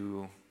just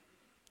too...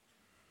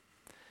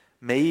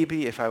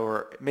 Maybe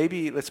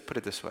let's put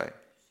it this way.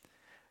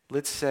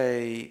 Let's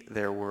say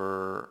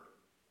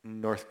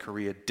North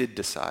Korea did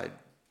decide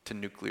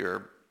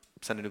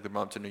send a nuclear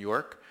bomb to New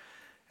York,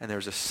 and there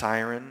was a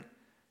siren,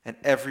 and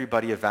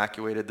everybody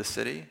evacuated the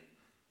city,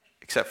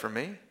 except for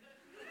me,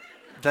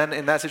 then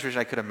in that situation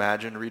I could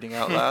imagine reading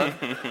out loud,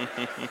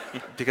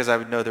 because I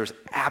would know there's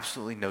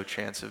absolutely no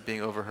chance of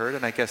being overheard,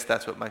 and I guess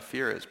that's what my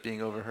fear is,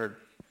 being overheard.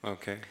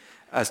 Okay.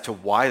 As to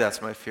why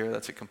that's my fear,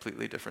 that's a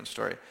completely different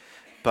story.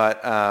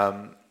 But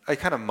I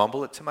kind of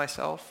mumble it to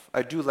myself.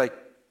 I do like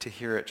to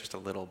hear it just a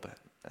little bit,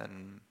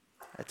 and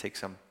I take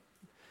some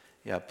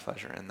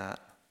pleasure in that.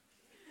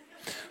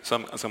 So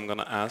I'm going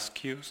to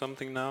ask you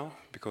something now,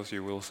 because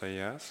you will say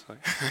yes.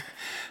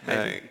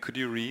 Could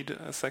you read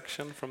a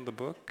section from the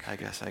book? I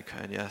guess I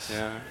could, yes.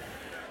 Yeah.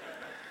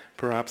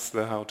 Perhaps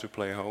the How to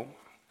Play Home,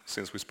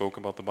 since we spoke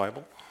about the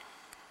Bible.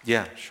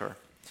 Yeah, sure.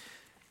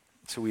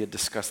 So we had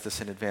discussed this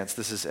in advance.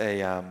 This is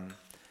a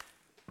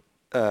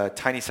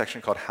tiny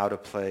section called How to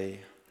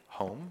Play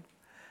Home.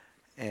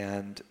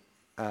 And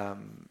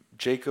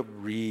Jacob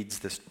reads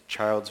this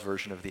child's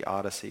version of the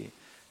Odyssey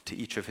to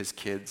each of his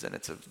kids, and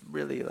it's a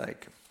really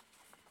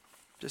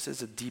just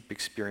as a deep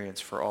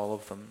experience for all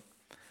of them.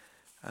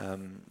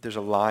 There's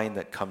a line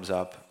that comes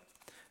up.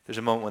 There's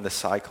a moment when the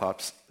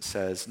Cyclops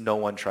says, "No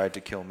one tried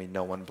to kill me,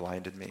 no one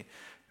blinded me,"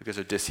 because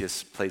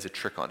Odysseus plays a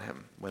trick on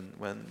him.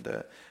 When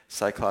the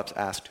Cyclops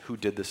asked, "Who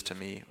did this to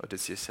me?"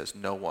 Odysseus says,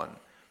 "No one,"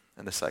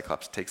 and the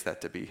Cyclops takes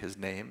that to be his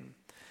name.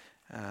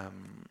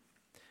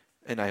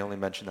 And I only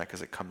mention that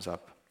because it comes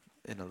up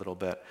in a little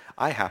bit.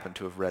 I happen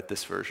to have read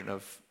this version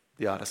of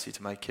the Odyssey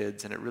to my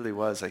kids, and it really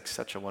was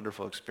such a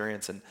wonderful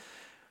experience. And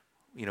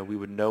we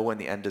would know when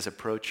the end is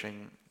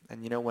approaching.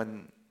 And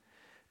when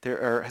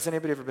has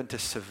anybody ever been to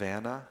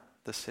Savannah,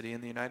 the city in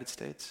the United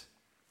States?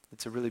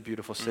 It's a really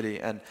beautiful city,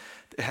 and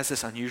it has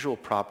this unusual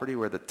property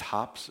where the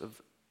tops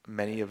of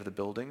many of the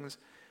buildings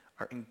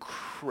are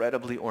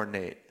incredibly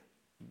ornate,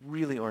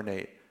 really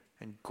ornate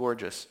and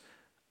gorgeous,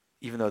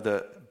 even though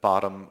the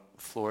bottom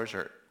floors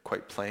are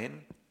quite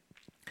plain.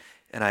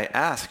 And I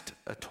asked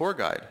a tour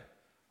guide,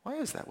 "Why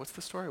is that? What's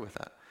the story with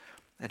that?"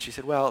 And she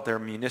said, "Well, there are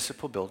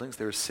municipal buildings,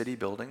 there are city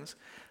buildings,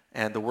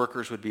 and the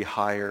workers would be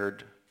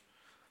hired,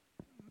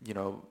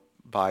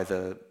 by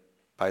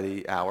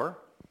the hour.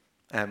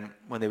 And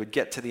when they would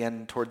get toward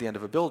the end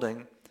of a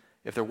building,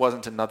 if there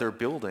wasn't another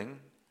building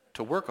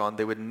to work on,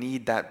 they would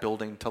need that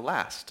building to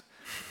last,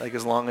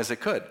 as long as it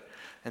could.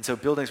 And so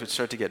buildings would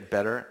start to get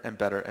better and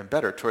better and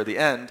better toward the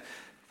end,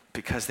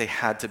 because they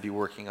had to be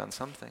working on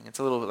something. It's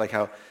a little bit like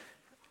how,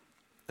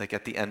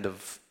 at the end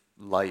of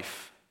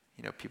life,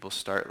 people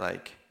start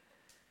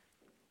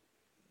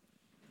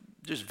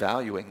just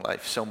valuing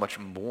life so much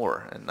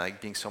more, and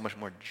being so much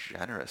more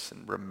generous,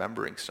 and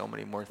remembering so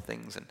many more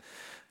things, and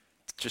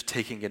just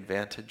taking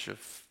advantage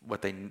of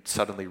what they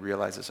suddenly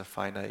realize is a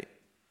finite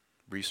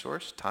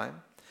resource,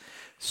 time.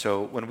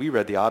 So when we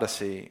read the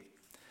Odyssey,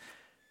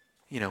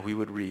 we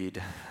would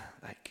read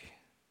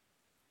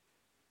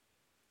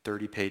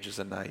 30 pages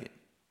a night,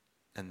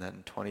 and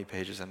then 20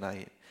 pages a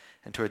night.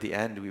 And toward the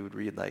end, we would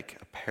read a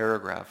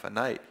paragraph a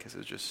night, because it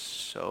was just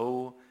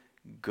so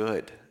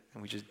good.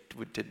 And we just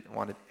didn't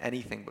want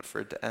anything but for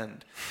it to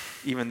end,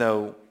 even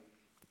though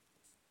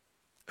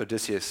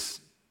Odysseus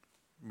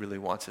really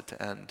wants it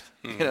to end.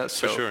 For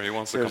sure, he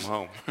wants to come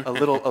home. a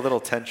little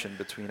tension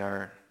between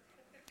our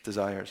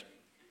desires.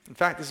 In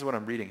fact, this is what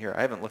I'm reading here.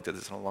 I haven't looked at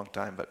this in a long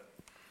time, but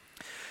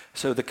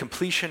so the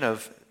completion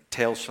of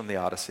Tales from the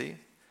Odyssey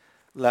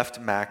left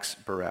Max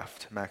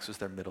bereft. Max was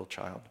their middle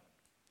child.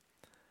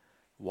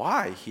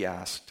 "Why?" he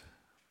asked,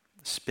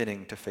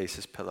 spinning to face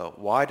his pillow.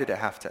 "Why did it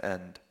have to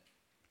end?"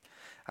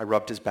 I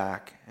rubbed his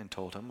back and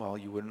told him, "Well,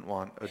 you wouldn't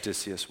want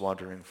Odysseus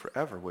wandering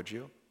forever, would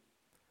you?"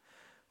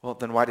 "Well,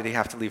 then why did he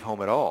have to leave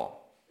home at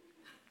all?"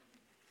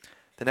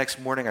 The next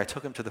morning, I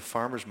took him to the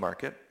farmer's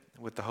market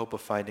with the hope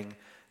of finding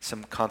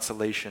some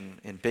consolation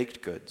in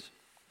baked goods.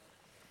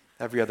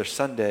 Every other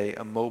Sunday,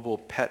 a mobile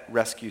pet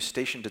rescue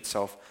stationed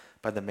itself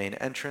by the main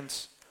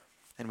entrance,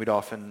 and we'd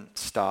often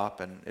stop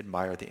and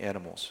admire the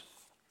animals.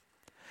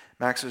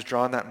 Max was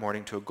drawn that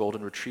morning to a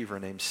golden retriever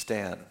named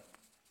Stan.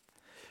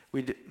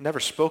 We'd never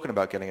spoken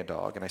about getting a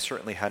dog, and I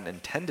certainly hadn't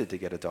intended to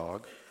get a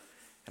dog,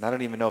 and I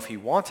don't even know if he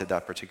wanted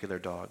that particular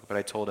dog, but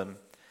I told him,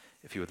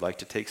 if he would like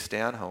to take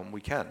Stan home,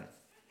 we can.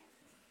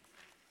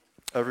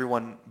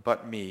 Everyone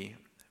but me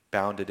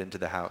bounded into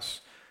the house.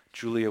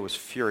 Julia was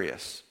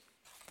furious,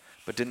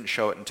 but didn't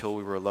show it until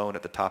we were alone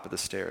at the top of the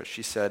stairs.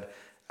 She said,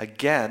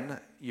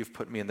 "Again, you've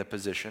put me in the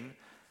position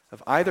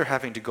of either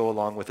having to go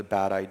along with a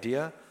bad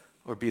idea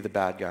or be the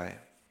bad guy."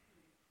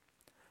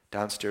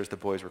 Downstairs, the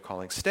boys were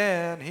calling,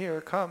 "Stan, here,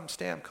 come,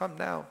 Stan, come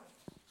now."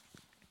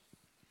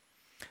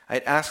 I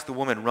had asked the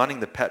woman running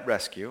the pet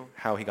rescue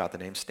how he got the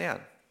name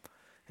Stan.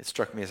 It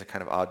struck me as a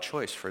kind of odd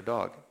choice for a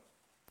dog.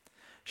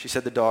 She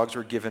said the dogs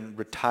were given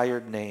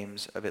retired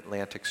names of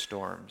Atlantic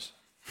storms.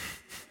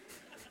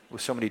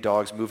 With so many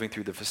dogs moving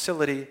through the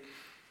facility,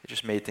 it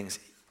just made things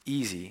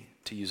easy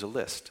to use a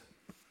list.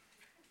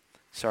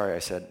 "Sorry," I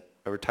said,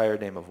 "a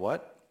retired name of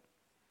what?"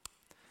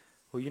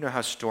 "Well, you know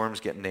how storms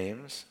get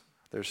names.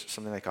 There's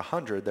something like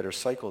 100 that are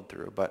cycled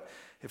through, but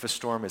if a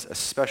storm is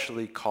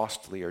especially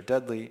costly or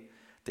deadly,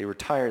 They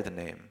retire the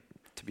name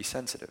to be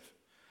sensitive.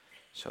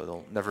 So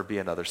there'll never be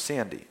another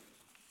Sandy.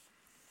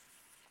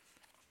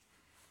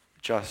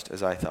 Just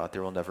as I thought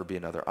there will never be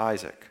another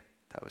Isaac.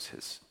 That was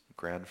his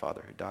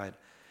grandfather who died.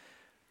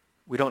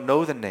 We don't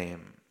know the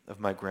name of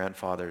my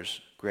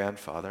grandfather's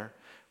grandfather.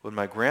 When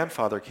my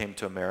grandfather came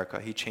to America,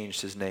 he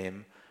changed his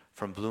name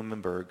from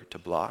Blumenberg to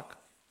Block.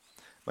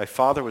 My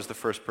father was the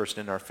first person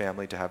in our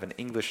family to have an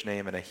English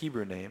name and a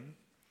Hebrew name.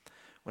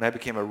 When I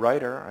became a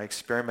writer, I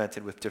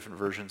experimented with different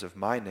versions of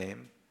my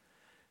name,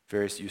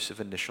 various use of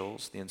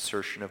initials, the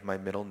insertion of my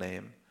middle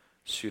name,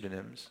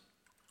 pseudonyms.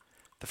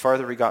 The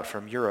farther we got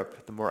from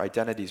Europe, the more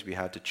identities we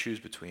had to choose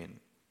between.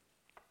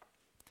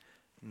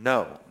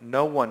 No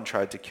one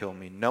tried to kill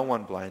me. No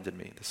one blinded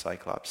me, the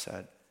Cyclops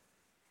said.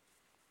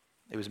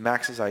 It was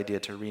Max's idea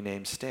to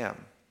rename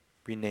Stan.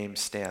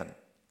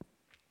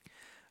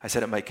 I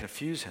said it might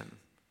confuse him,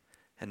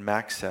 and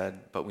Max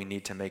said, but we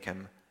need to make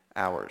him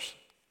ours.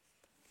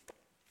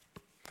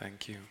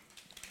 Thank you.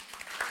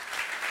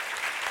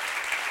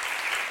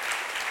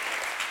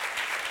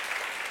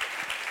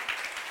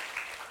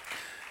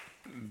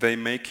 They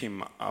make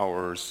him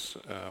ours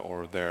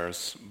or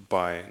theirs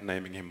by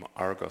naming him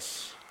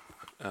Argos,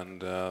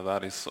 and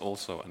that is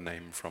also a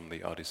name from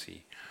the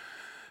Odyssey.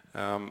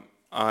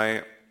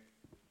 I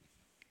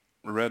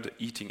read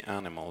Eating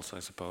Animals. I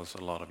suppose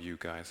a lot of you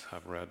guys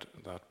have read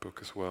that book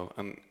as well.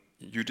 And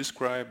you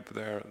describe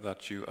there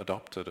that you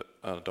adopted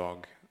a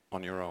dog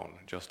on your own,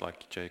 just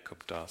like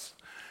Jacob does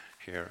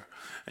here.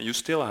 And you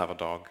still have a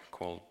dog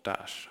called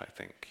Dash, I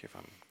think, if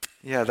I'm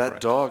Yeah, that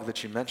correct. dog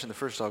that you mentioned, the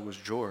first dog was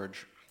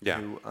George, Yeah.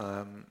 who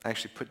I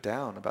actually put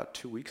down about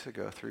 3 weeks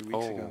ago.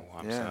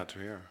 I'm Yeah. sad to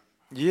hear.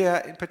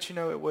 Yeah, but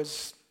it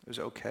was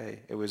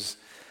okay. It was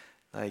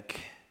like,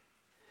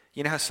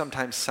 you know how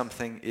sometimes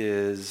something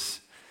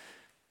is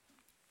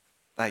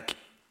like,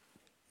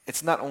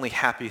 it's not only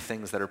happy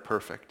things that are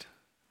perfect.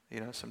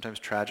 Sometimes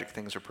tragic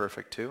things are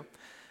perfect too.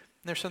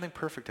 And there's something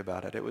perfect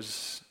about it. It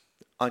was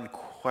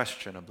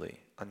unquestionably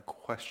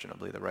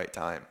the right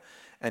time.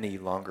 Any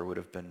longer would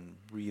have been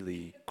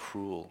really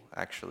cruel,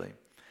 actually.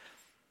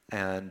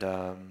 And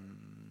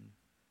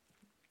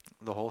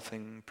the whole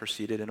thing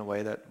proceeded in a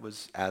way that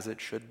was as it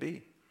should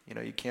be.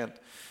 You can't,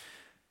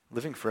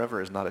 living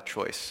forever is not a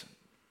choice,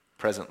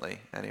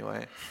 presently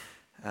anyway.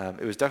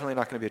 It was definitely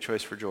not going to be a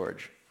choice for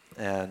George.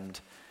 And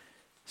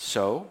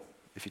so,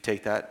 if you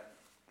take that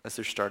as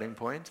their starting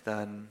point,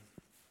 then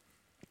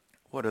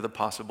what are the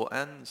possible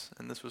ends?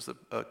 And this was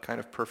a kind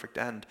of perfect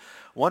end.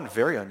 One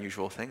very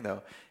unusual thing,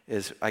 though,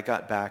 is I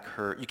got back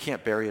you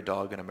can't bury a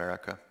dog in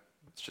America.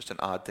 It's just an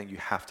odd thing. You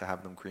have to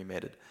have them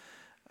cremated.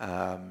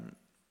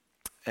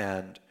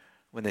 And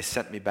when they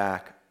sent me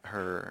back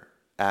her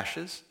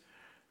ashes,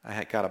 I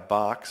had got a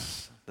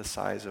box the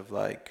size of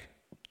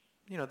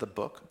the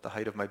book, the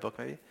height of my book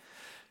maybe.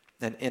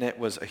 And in it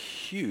was a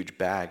huge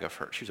bag of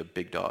she was a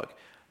big dog,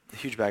 a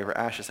huge bag of her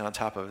ashes. And on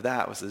top of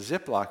that was a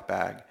Ziploc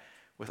bag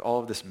with all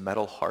of this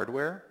metal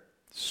hardware,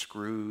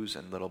 screws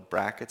and little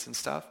brackets and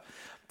stuff,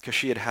 because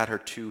she had her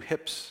 2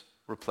 hips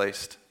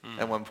replaced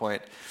at one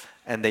point,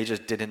 and they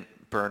just didn't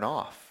burn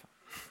off.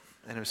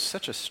 And it was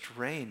such a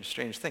strange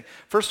thing.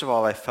 First of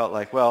all, I felt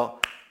like, well,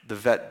 the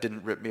vet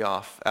didn't rip me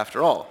off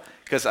after all,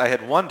 because I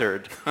had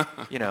wondered,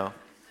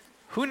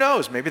 who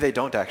knows? Maybe they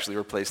don't actually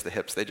replace the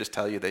hips. They just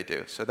tell you they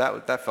do. So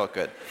that felt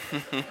good.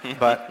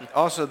 But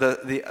also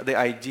the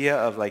idea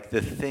of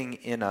the thing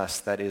in us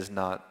that is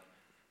not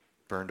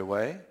burned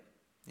away,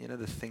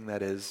 the thing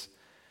that is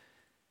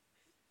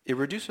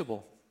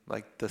irreducible,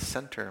 like the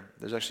center.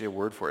 There's actually a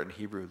word for it in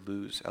Hebrew,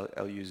 luz,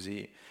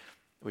 L-U-Z,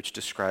 which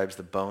describes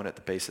the bone at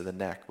the base of the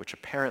neck, which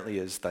apparently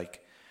is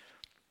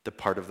the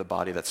part of the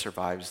body that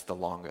survives the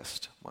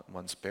longest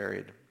once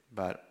buried.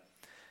 But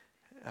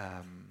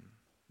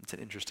it's an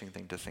interesting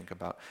thing to think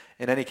about.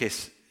 In any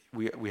case,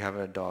 we have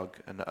a dog,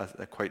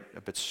 a quite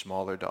a bit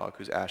smaller dog,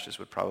 whose ashes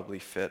would probably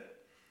fit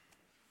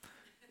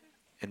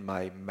in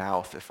my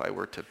mouth if I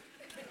were to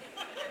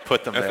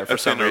put them there for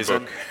some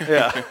reason.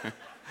 Yeah.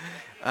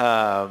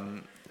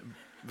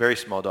 Very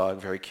small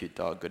dog, very cute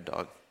dog, good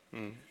dog.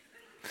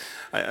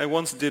 I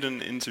once did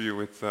an interview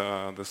with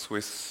the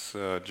Swiss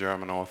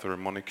German author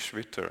Monique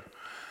Schwitter,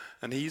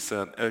 and she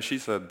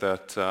said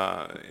that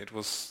it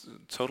was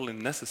totally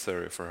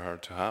necessary for her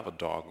to have a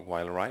dog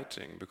while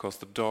writing, because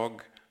the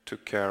dog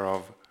took care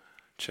of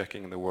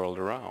checking the world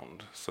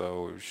around.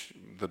 So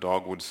the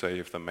dog would say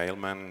if the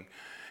mailman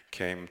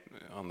came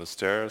on the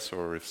stairs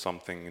or if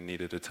something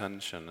needed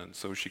attention, and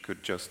so she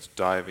could just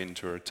dive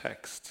into her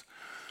text.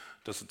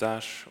 Does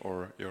Dash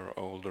or your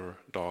older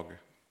dog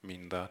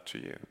mean that to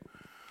you?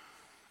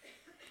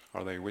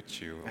 Are they with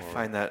you? I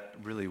find that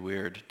really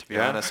weird, to be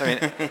honest. I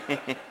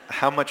mean,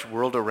 how much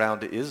world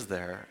around is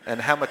there? And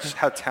how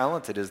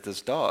talented is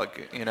this dog,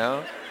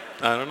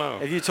 I don't know.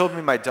 If you told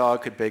me my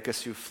dog could bake a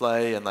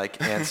souffle and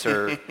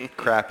answer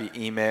crappy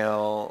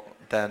email,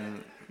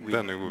 then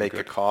make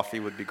a coffee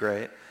would be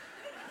great.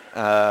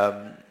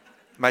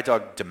 My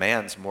dog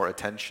demands more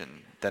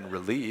attention than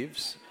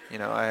relieves.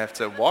 I have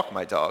to walk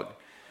my dog.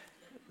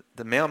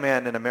 The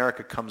mailman in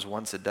America comes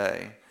once a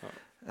day.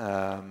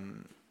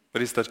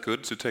 But is that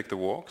good to take the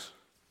walks?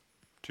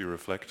 Do you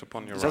reflect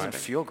upon your It riding? doesn't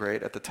feel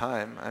great at the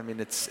time. I mean,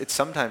 it's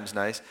sometimes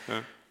nice.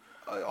 Yeah.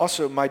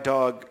 Also, my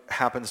dog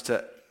happens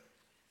to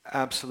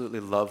absolutely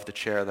love the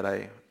chair that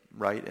I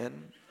write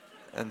in.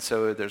 And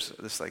so there's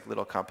this like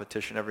little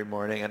competition every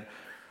morning. And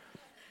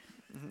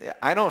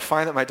I don't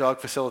find that my dog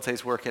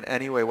facilitates work in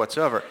any way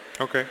whatsoever.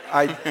 Okay.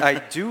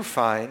 I do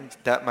find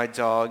that my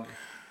dog,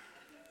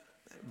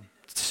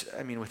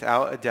 I mean,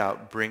 without a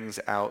doubt, brings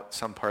out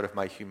some part of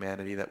my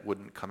humanity that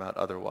wouldn't come out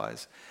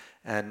otherwise.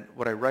 And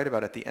what I write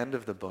about at the end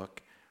of the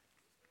book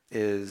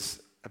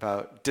is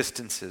about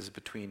distances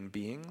between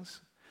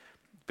beings.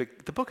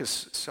 But the book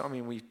is, so I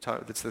mean,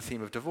 it's the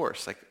theme of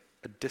divorce, like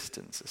a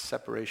distance, a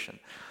separation.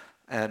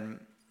 And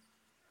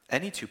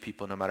any two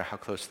people, no matter how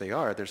close they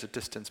are, there's a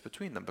distance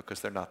between them because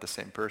they're not the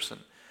same person.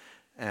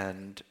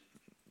 And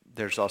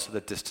there's also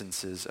the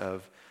distances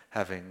of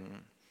having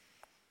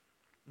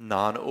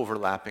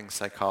non-overlapping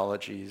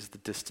psychologies, the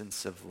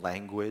distance of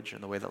language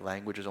and the way that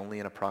language is only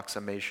an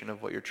approximation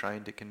of what you're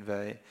trying to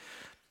convey,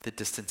 the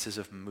distances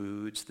of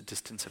moods, the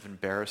distance of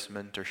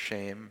embarrassment or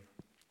shame.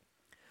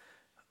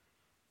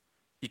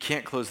 You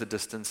can't close the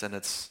distance, and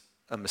it's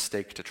a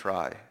mistake to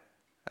try,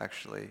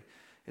 actually.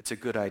 It's a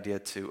good idea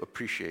to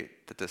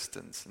appreciate the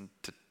distance and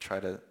to try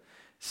to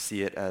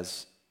see it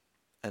as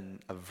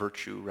a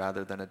virtue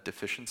rather than a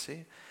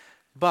deficiency.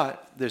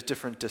 But there's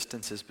different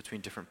distances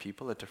between different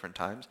people at different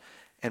times,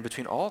 and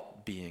between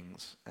all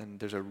beings. And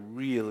there's a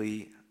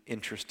really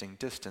interesting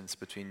distance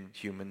between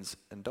humans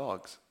and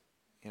dogs,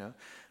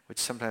 which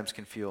sometimes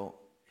can feel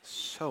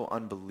so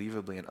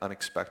unbelievably and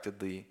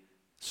unexpectedly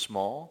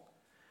small,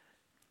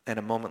 and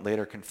a moment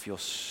later can feel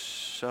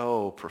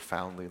so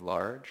profoundly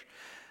large.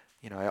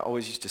 I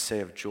always used to say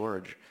of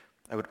George,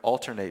 I would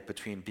alternate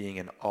between being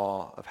in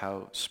awe of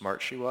how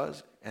smart she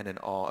was and in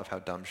awe of how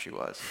dumb she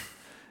was.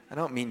 I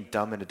don't mean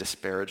dumb in a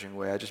disparaging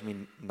way, I just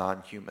mean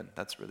non-human.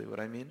 That's really what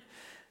I mean.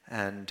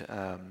 And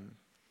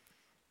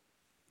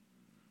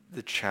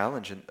the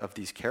challenge of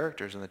these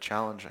characters, and the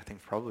challenge, I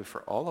think, probably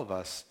for all of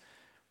us,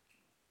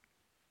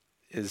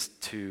 is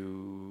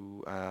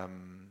to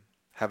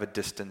have a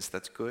distance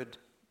that's good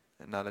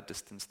and not a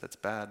distance that's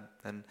bad.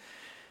 And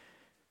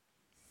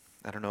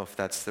I don't know if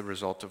that's the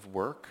result of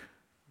work,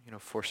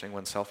 forcing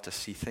oneself to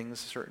see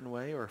things a certain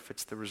way, or if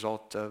it's the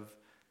result of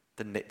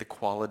the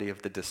quality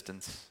of the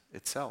distance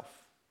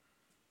itself.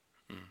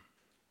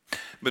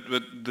 But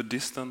the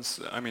distance,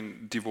 I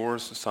mean,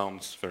 divorce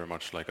sounds very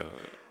much like a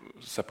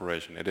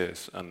separation. It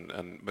is,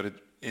 but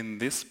in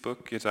this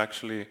book, it's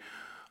actually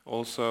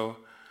also.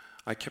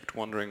 I kept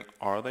wondering,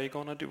 are they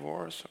going to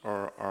divorce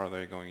or are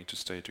they going to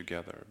stay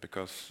together?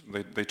 Because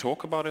they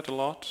talk about it a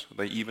lot.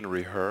 They even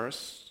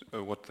rehearse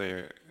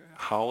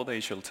how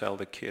they shall tell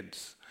the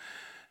kids.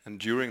 And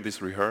during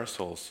these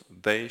rehearsals,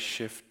 they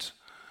shift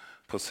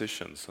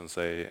positions and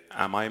say,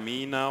 am I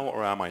me now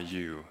or am I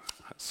you?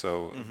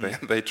 So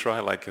they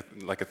try like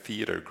a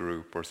theater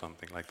group or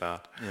something like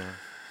that. Yeah.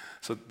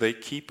 So they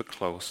keep a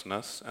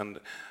closeness, and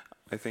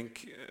I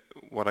think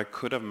what I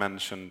could have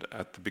mentioned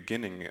at the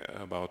beginning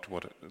about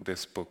what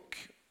this book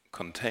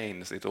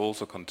contains, it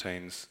also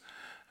contains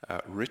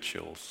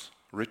rituals.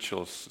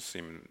 Rituals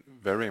seem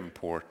very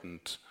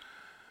important,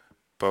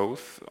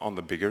 both on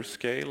the bigger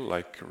scale,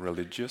 like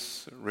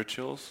religious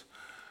rituals,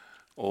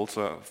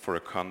 also for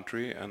a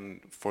country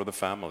and for the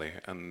family,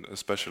 and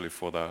especially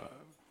for the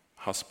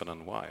husband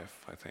and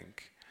wife, I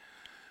think.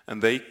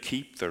 And they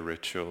keep their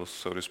rituals,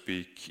 so to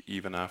speak,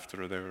 even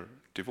after they're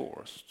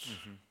divorced.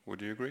 Mm-hmm.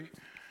 Would you agree?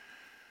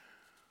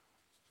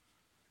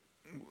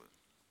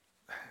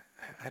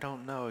 I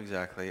don't know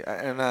exactly.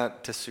 I'm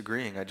not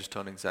disagreeing, I just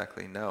don't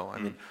exactly know. I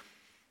mean,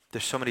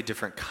 there's so many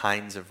different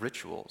kinds of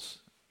rituals,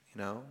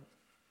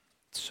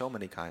 so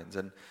many kinds.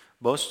 And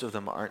most of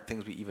them aren't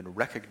things we even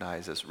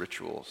recognize as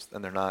rituals.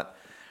 And they're not,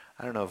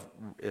 I don't know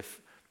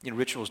if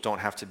rituals don't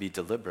have to be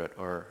deliberate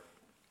or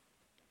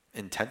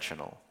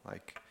intentional.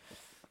 Like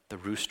the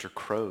rooster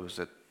crows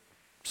at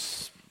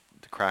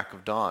the crack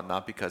of dawn,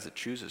 not because it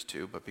chooses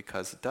to, but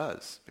because it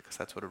does, because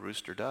that's what a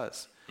rooster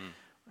does.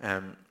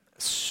 And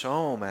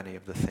so many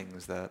of the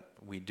things that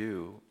we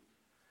do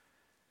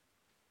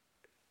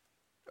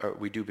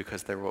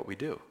because they're what we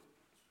do.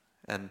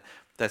 And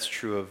that's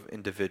true of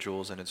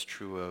individuals, and it's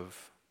true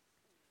of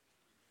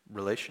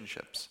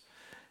relationships.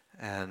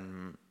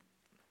 And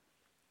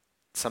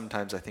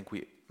sometimes I think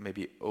we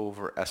maybe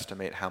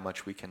overestimate how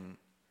much we can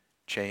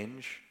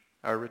change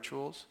our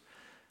rituals.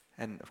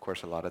 And of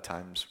course, a lot of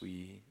times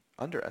we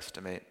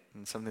underestimate.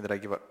 And something that I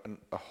give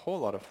a whole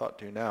lot of thought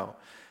to now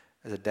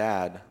as a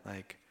dad,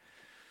 like,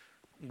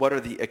 what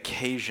are the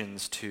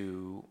occasions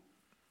to,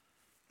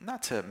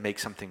 not to make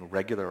something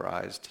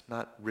regularized,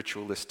 not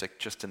ritualistic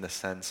just in the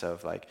sense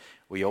of like,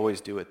 we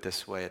always do it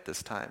this way at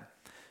this time,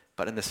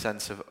 but in the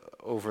sense of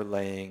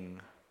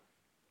overlaying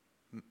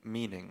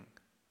meaning,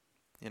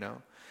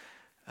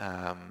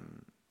 I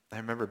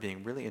remember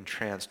being really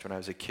entranced when I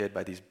was a kid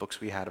by these books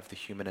we had of the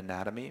human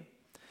anatomy,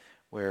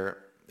 where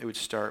it would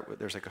start with,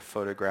 there's like a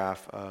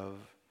photograph of,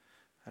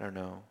 I don't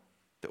know,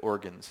 the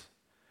organs.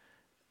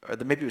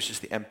 maybe it was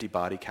just the empty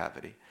body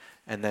cavity.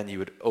 And then you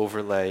would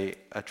overlay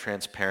a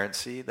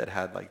transparency that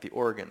had like the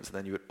organs. And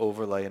then you would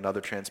overlay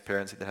another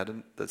transparency that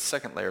had the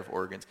second layer of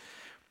organs.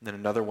 And then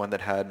another one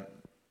that had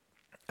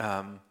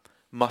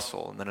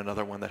muscle. And then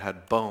another one that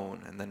had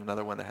bone. And then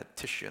another one that had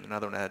tissue. And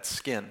another one that had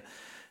skin.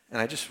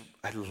 And I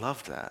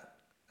loved that.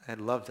 I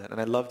loved it.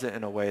 And I loved it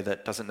in a way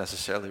that doesn't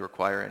necessarily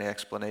require any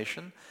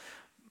explanation,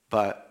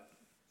 but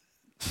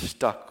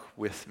stuck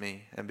with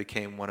me and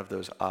became one of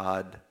those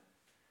odd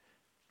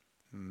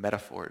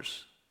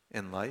metaphors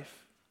in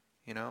life.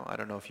 You know, I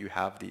don't know if you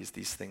have these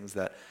things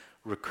that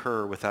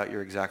recur without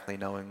your exactly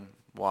knowing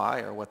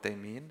why or what they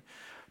mean.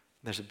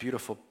 There's a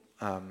beautiful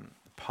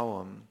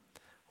poem,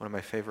 one of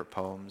my favorite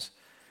poems,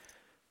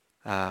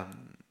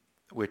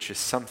 which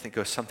is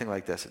goes something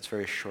like this. It's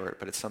very short,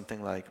 but it's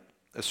something like,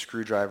 a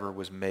screwdriver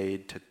was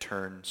made to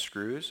turn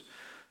screws.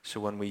 So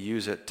when we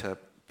use it to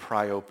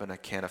pry open a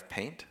can of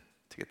paint,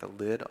 to get the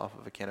lid off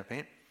of a can of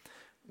paint,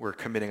 we're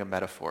committing a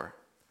metaphor.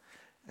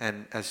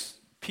 And as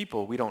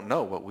people, we don't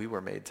know what we were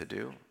made to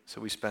do.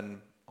 So we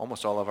spend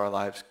almost all of our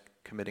lives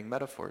committing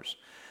metaphors.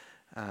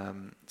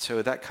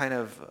 So that kind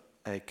of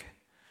like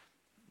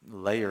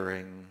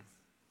layering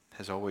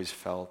has always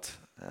felt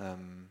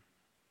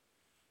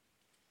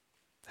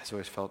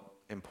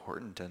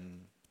important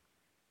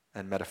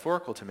and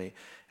metaphorical to me.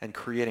 And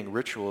creating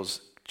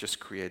rituals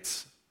just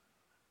creates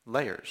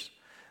layers.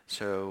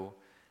 So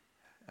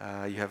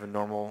you have a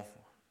normal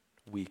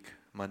week,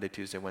 Monday,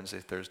 Tuesday, Wednesday,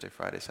 Thursday,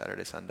 Friday,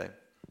 Saturday, Sunday.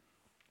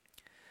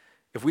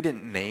 If we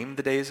didn't name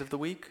the days of the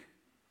week,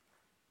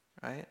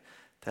 right,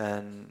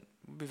 then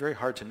it would be very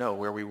hard to know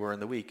where we were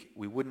in the week.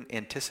 We wouldn't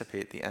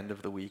anticipate the end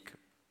of the week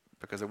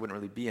because there wouldn't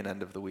really be an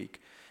end of the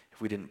week if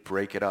we didn't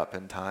break it up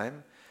in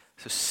time.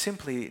 So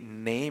simply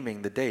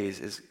naming the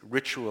days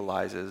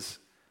ritualizes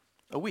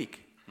a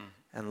week.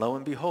 And lo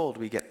and behold,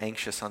 we get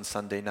anxious on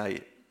Sunday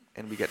night,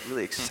 and we get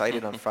really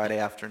excited on Friday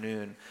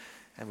afternoon,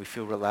 and we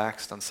feel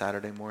relaxed on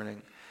Saturday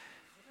morning.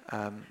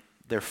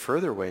 There are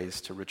further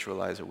ways to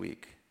ritualize a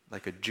week.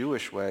 Like a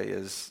Jewish way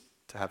is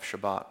to have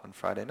Shabbat on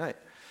Friday night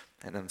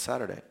and on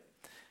Saturday.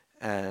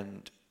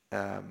 And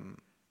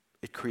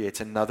it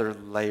creates another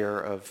layer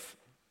of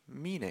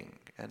meaning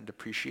and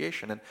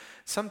appreciation. And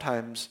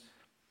sometimes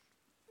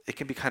it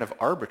can be kind of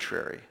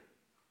arbitrary.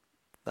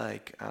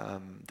 Like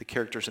the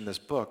characters in this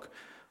book,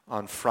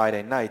 on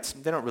Friday nights,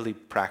 they don't really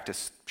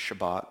practice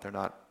Shabbat. They're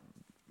not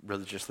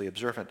religiously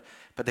observant.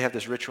 But they have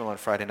this ritual on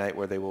Friday night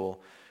where they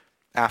will,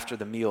 after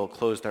the meal,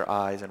 close their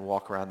eyes and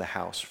walk around the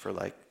house for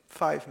like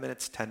 5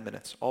 minutes, 10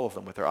 minutes, all of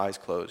them with their eyes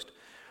closed.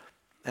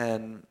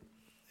 And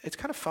it's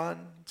kind of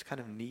fun. It's kind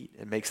of neat.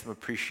 It makes them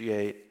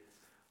appreciate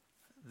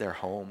their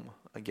home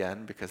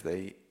again because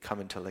they come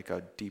into like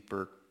a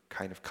deeper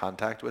kind of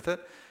contact with it.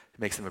 It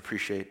makes them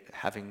appreciate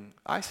having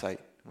eyesight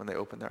when they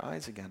open their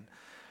eyes again.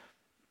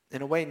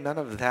 In a way, none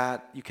of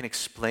that, you can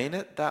explain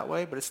it that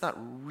way, but it's not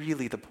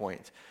really the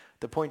point.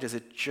 The point is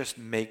it just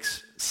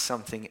makes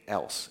something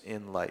else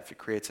in life. It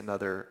creates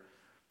another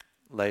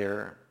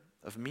layer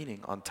of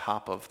meaning on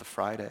top of the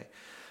Friday.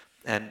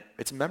 And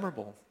it's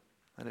memorable,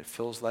 and it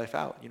fills life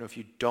out. You know, if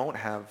you don't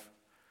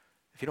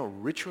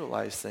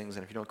ritualize things,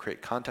 and if you don't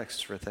create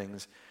contexts for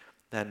things,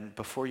 then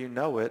before you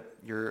know it,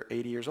 you're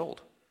 80 years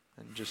old.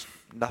 And just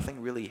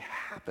nothing really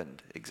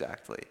happened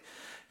exactly.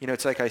 You know,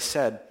 it's like I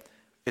said,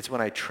 it's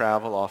when I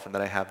travel often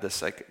that I have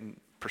this like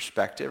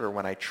perspective, or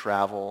when I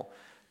travel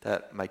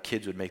that my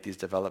kids would make these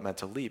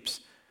developmental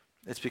leaps.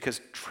 It's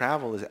because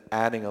travel is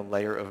adding a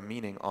layer of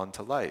meaning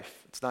onto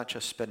life. It's not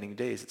just spending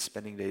days, it's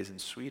spending days in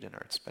Sweden, or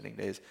it's spending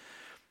days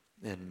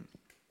in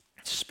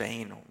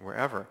Spain, or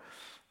wherever.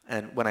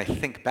 And when I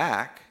think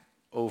back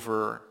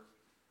over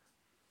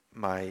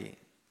my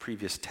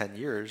previous 10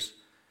 years,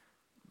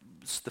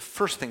 the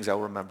first things I'll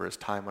remember is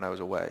time when I was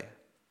away.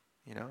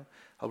 You know,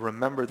 I'll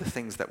remember the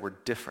things that were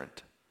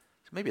different.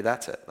 So maybe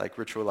that's it, like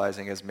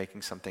ritualizing as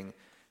making something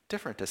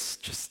different, as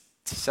just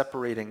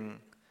separating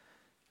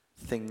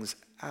things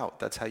out.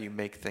 That's how you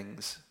make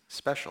things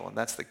special, and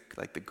that's the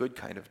good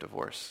kind of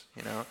divorce,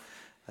 you know?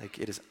 Like,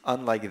 it is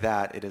unlike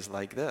that, it is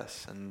like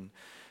this. And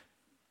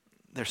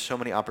there's so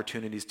many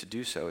opportunities to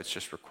do so. It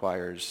just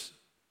requires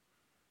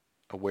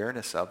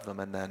awareness of them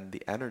and then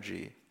the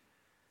energy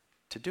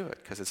to do it,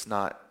 because it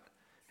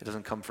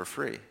doesn't come for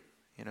free,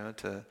 you know,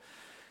 to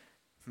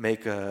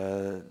make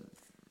a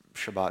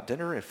Shabbat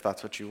dinner if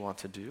that's what you want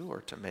to do,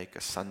 or to make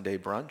a Sunday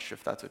brunch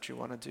if that's what you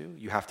want to do.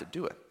 You have to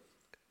do it.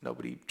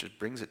 Nobody just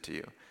brings it to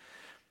you.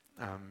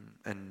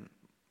 And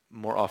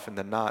more often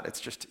than not, it's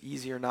just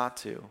easier not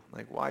to.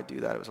 Like, why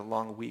do that? It was a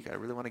long week. I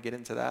really want to get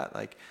into that.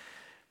 Like,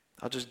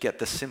 I'll just get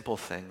the simple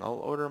thing. I'll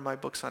order my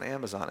books on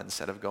Amazon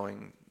instead of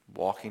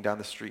walking down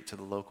the street to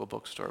the local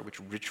bookstore,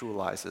 which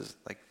ritualizes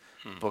like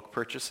book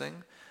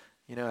purchasing.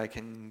 You know, I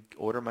can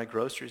order my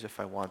groceries if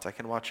I want. I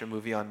can watch a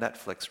movie on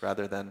Netflix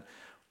rather than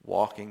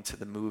walking to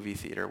the movie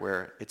theater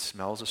where it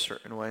smells a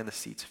certain way and the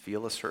seats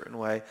feel a certain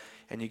way,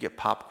 and you get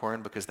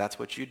popcorn because that's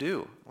what you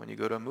do when you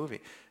go to a movie.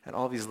 And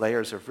all these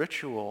layers of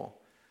ritual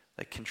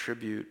that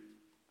contribute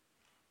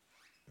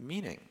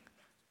meaning.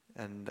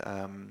 And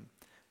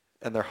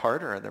and they're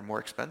harder and they're more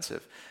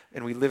expensive.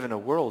 And we live in a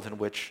world in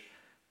which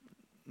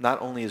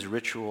not only is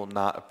ritual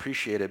not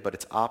appreciated, but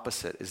its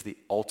opposite is the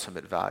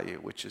ultimate value,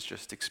 which is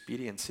just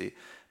expediency.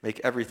 Make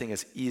everything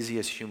as easy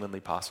as humanly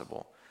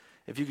possible.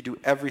 If you could do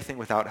everything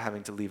without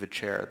having to leave a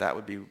chair,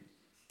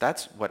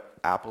 that's what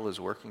Apple is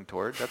working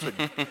toward.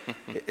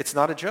 It's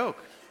not a joke.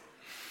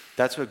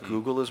 That's what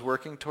Google is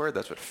working toward.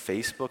 That's what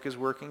Facebook is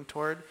working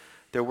toward.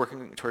 They're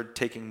working toward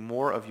taking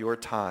more of your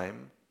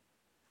time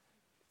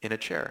in a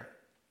chair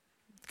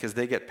because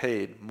they get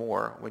paid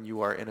more when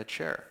you are in a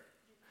chair.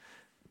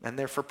 And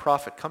they're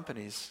for-profit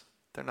companies.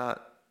 They're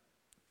not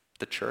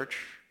the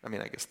church. I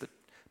mean, I guess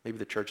maybe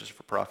the church is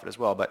for profit as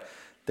well, but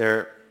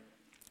they're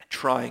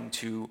trying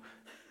to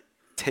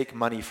take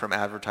money from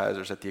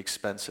advertisers at the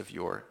expense of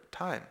your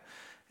time.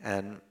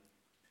 And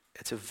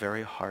it's a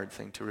very hard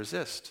thing to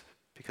resist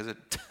because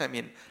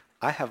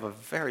I have a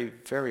very,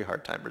 very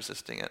hard time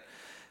resisting it.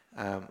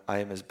 I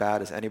am as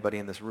bad as anybody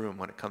in this room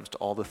when it comes to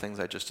all the things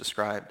I just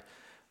described,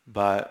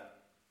 but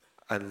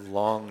I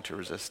long to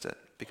resist it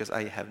because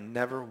I have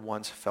never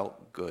once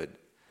felt good,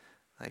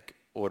 like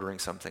ordering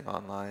something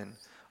online,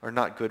 or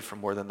not good for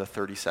more than the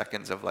 30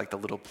 seconds of like the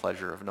little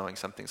pleasure of knowing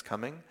something's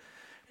coming.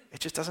 It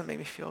just doesn't make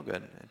me feel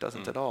good. It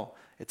doesn't at all.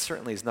 It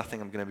certainly is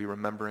nothing I'm going to be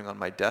remembering on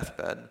my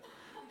deathbed.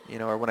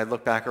 Or when I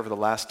look back over the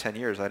last 10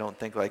 years, I don't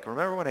think like,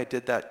 remember when I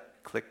did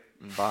that click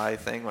and buy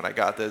thing when I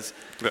got those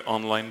The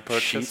online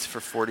purchase? sheets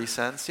for 40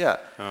 cents? Yeah.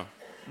 Oh.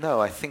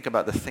 No, I think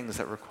about the things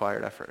that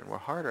required effort and were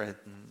harder and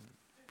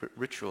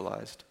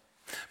ritualized.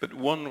 But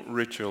one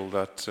ritual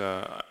that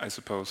I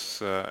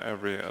suppose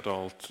every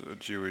adult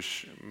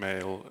Jewish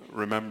male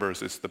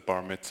remembers is the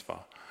bar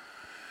mitzvah.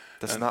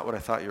 That's not what I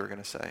thought you were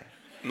going to say.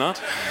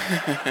 Not?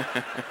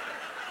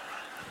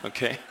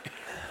 Okay.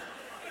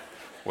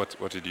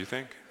 What did you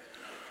think?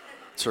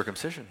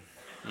 Circumcision.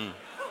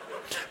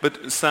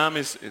 But Sam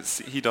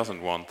he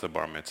doesn't want the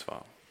bar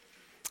mitzvah.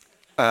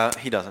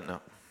 He doesn't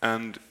know.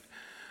 And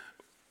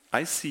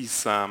I see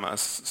Sam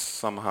as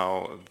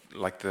somehow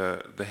like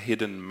the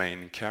hidden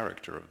main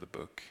character of the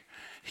book.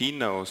 He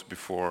knows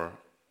before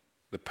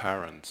the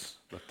parents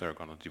that they're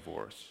going to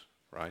divorce,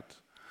 right?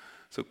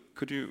 So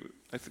could you,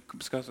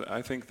 because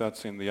I think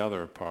that's in the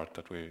other part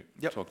that we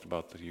talked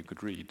about that you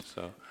could read.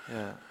 So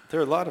yeah, there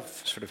are a lot of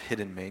sort of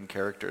hidden main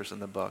characters in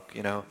the book,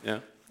 Yeah.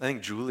 I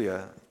think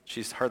Julia,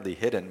 she's hardly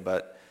hidden,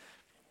 but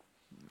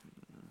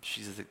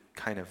she's the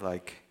kind of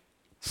like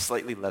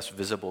slightly less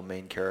visible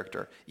main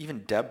character.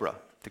 Even Deborah,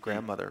 the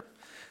grandmother,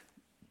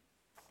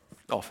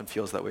 often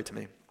feels that way to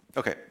me.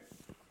 Okay.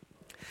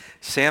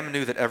 Sam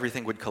knew that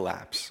everything would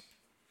collapse.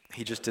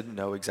 He just didn't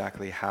know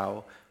exactly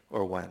how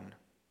or when.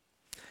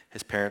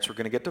 His parents were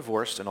going to get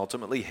divorced and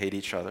ultimately hate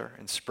each other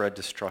and spread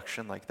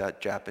destruction like that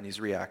Japanese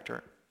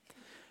reactor.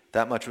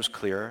 That much was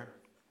clear,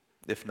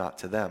 if not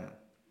to them.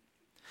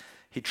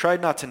 He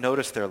tried not to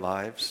notice their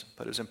lives,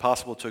 but it was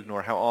impossible to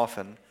ignore how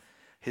often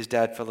his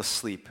dad fell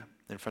asleep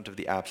in front of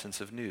the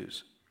absence of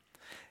news.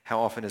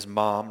 How often his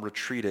mom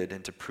retreated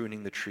into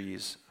pruning the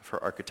trees of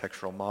her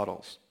architectural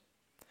models.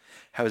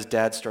 How his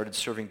dad started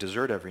serving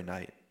dessert every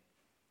night.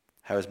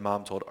 How his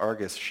mom told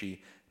Argus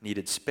she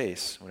needed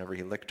space whenever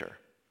he licked her.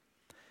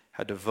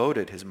 How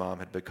devoted his mom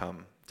had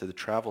become to the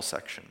travel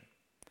section.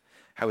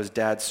 How his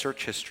dad's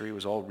search history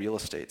was all real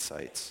estate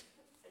sites.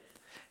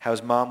 How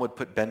his mom would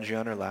put Benji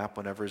on her lap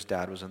whenever his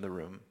dad was in the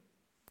room.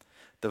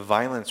 The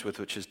violence with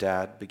which his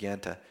dad began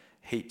to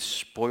hate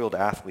spoiled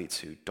athletes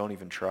who don't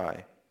even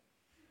try.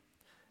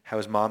 How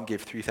his mom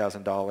gave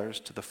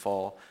 $3,000 to the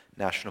fall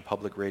National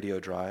Public Radio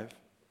Drive.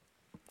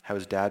 How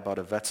his dad bought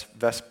a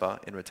Vespa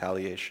in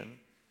retaliation.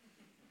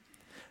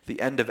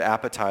 The end of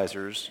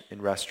appetizers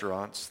in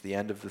restaurants, the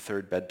end of the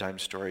third bedtime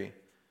story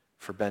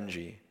for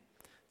Benji,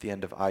 the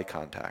end of eye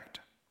contact.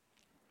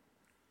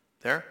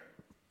 There?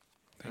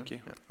 Thank you.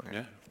 Yeah, okay.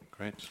 Yeah,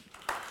 great.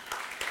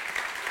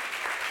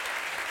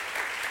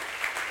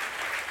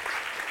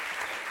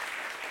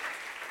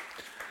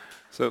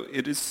 So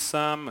it is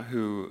Sam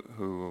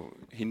who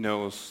he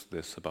knows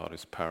this about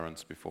his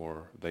parents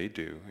before they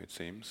do, it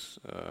seems,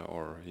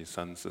 or he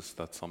senses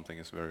that something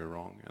is very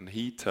wrong, and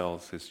he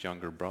tells his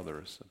younger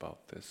brothers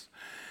about this.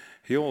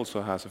 He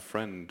also has a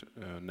friend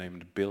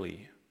named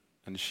Billy,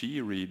 and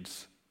she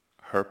reads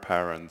her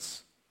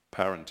parents'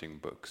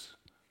 parenting books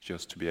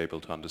just to be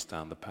able to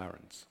understand the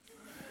parents.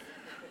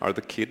 Are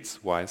the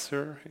kids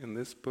wiser in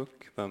this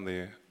book than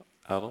the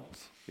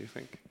adults, do you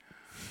think?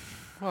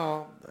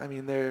 Well,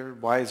 they're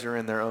wiser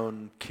in their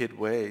own kid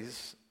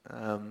ways.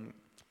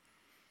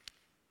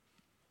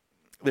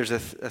 There's a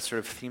sort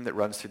of theme that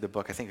runs through the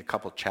book. I think a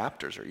couple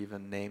chapters are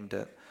even named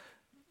it,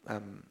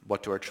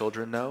 what do our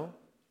children know?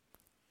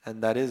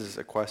 And that is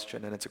a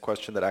question, and it's a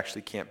question that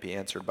actually can't be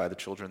answered by the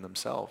children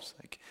themselves.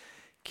 Like,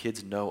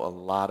 kids know a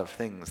lot of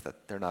things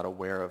that they're not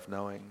aware of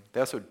knowing. They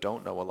also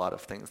don't know a lot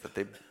of things that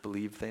they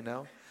believe they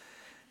know.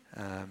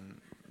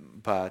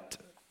 But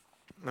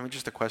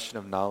just a question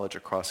of knowledge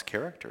across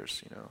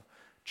characters.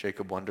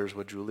 Jacob wonders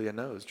what Julia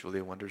knows.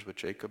 Julia wonders what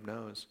Jacob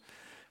knows.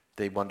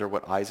 They wonder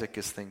what Isaac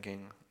is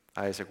thinking.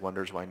 Isaac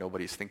wonders why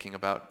nobody's thinking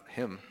about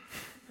him.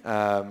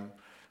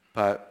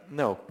 But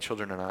no,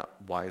 children are not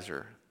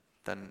wiser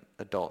than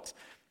adults.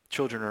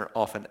 Children are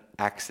often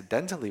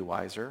accidentally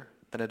wiser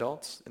than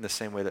adults, in the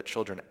same way that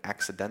children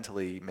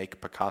accidentally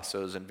make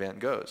Picassos and Van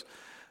Goghs.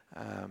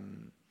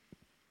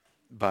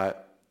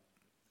 But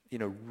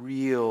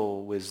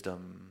real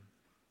wisdom,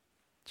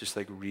 just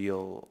like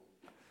real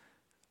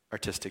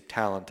artistic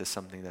talent, is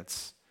something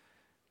that's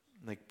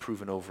like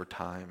proven over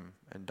time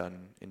and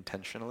done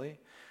intentionally.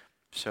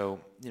 So,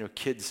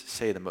 kids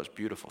say the most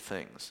beautiful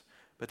things,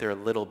 but they're a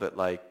little bit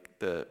like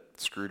the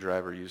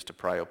screwdriver used to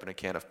pry open a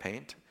can of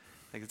paint.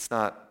 Like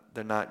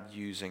they're not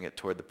using it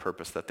toward the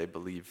purpose that they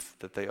believe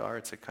that they are.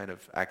 It's a kind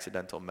of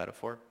accidental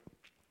metaphor.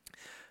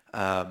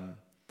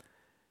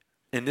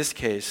 In this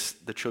case,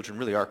 the children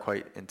really are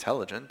quite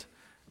intelligent,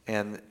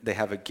 and they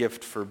have a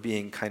gift for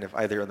being kind of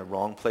either in the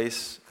wrong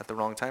place at the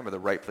wrong time or the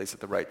right place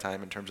at the right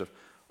time in terms of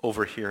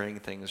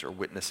overhearing things or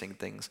witnessing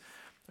things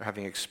or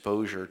having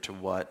exposure to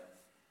what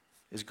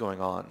is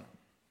going on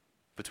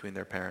between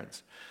their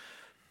parents.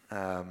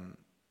 I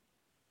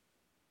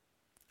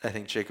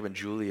think Jacob and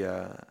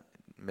Julia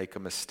make a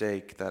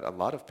mistake that a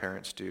lot of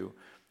parents do,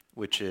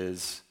 which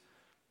is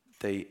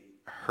they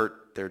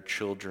hurt their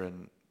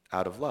children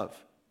out of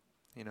love.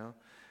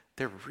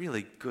 They're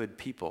really good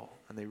people,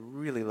 and they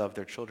really love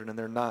their children, and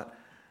they're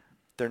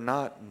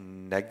not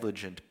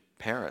negligent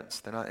parents.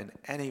 They're not in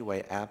any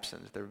way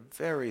absent. They're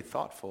very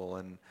thoughtful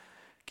and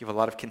give a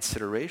lot of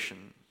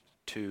consideration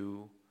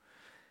to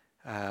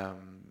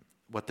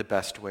what the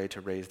best way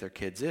to raise their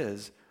kids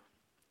is.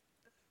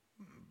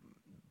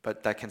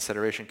 But that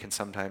consideration can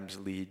sometimes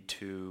lead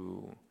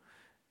to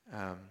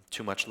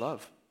too much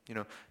love.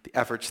 The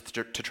efforts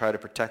to try to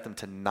protect them,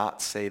 to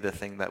not say the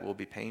thing that will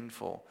be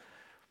painful,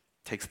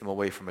 takes them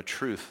away from a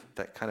truth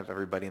that kind of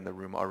everybody in the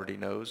room already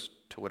knows,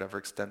 to whatever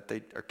extent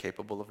they are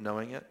capable of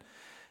knowing it.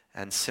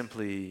 And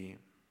simply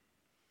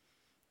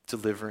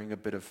delivering a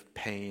bit of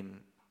pain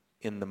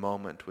in the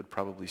moment would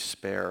probably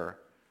spare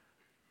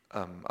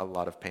a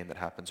lot of pain that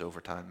happens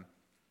over time.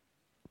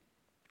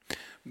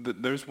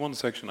 There's one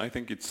section, I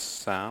think it's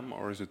Sam,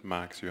 or is it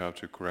Max? You have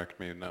to correct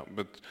me now.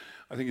 But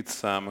I think it's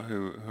Sam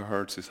who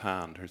hurts his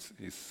hand,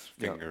 his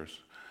fingers.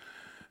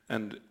 Yeah.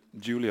 And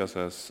Julia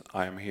says,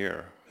 "I am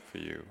here for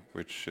you,"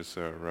 which is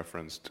a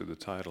reference to the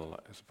title,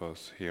 I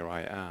suppose, "Here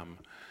I Am."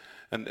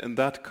 And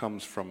that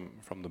comes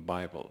from the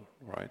Bible,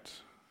 right?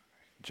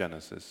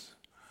 Genesis.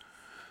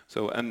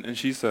 So, and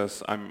she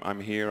says, I'm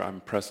here,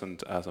 I'm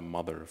present as a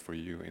mother for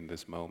you in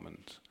this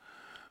moment.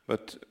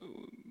 But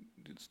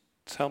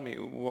tell me,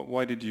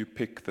 why did you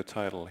pick the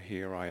title,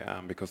 "Here I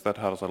Am"? Because that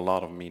has a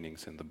lot of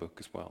meanings in the book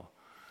as well.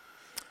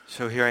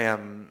 So "Here I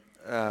Am"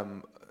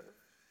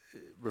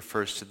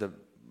 refers to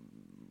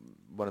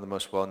one of the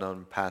most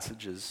well-known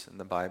passages in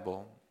the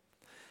Bible,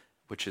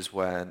 which is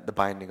when the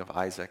binding of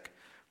Isaac.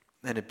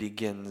 And it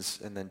begins,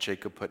 and then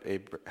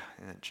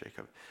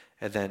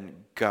and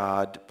then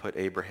God put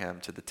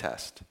Abraham to the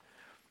test.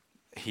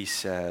 He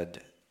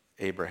said,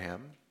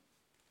 Abraham.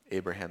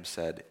 Abraham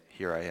said,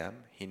 "Here I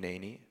am."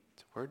 Hineni,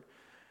 it's a word.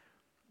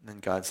 And then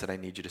God said, "I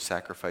need you to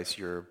sacrifice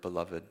your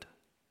beloved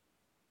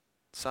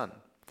son."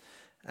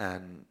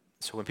 And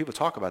so when people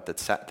talk about the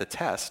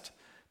test,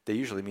 they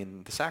usually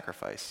mean the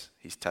sacrifice.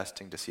 He's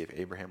testing to see if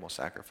Abraham will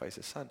sacrifice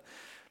his son.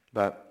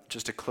 But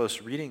just a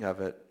close reading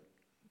of it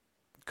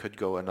could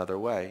go another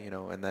way,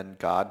 and then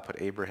God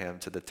put Abraham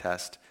to the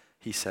test.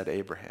 He said,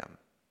 "Abraham,"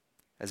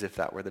 as if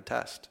that were the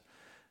test.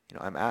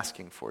 "I'm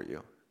asking for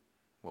you.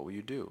 What will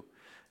you do?"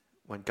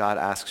 When God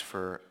asks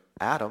for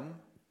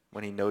Adam,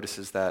 when he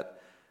notices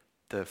that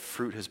the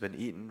fruit has been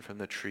eaten from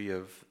the tree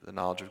of the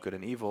knowledge of good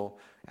and evil,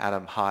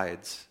 Adam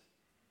hides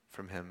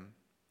from him.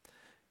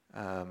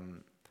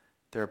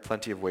 There are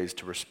plenty of ways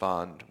to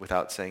respond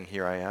without saying,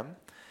 "Here I am."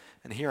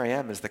 And "here I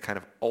am" is the kind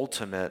of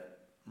ultimate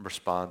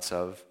response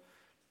of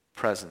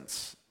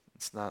presence.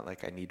 It's not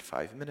like, "I need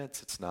 5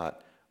 minutes." It's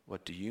not,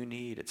 "What do you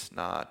need?" It's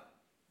not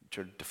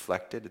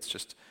deflected. It's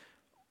just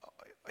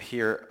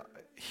here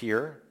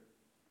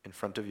in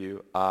front of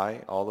you, I,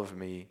 all of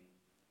me,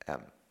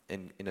 am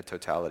in a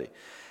totality.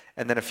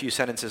 And then a few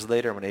sentences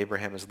later, when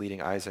Abraham is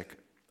leading Isaac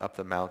up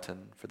the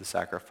mountain for the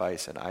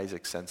sacrifice, and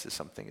Isaac senses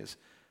something is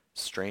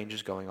strange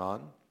is going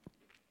on,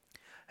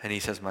 and he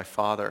says, "My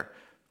father,"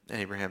 and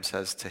Abraham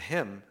says to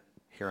him,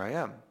 "Here I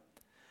am,"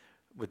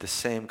 with the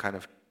same kind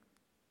of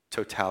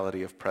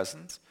totality of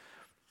presence.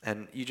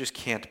 And you just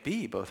can't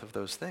be both of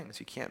those things.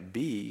 You can't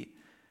be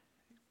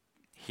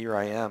 "Here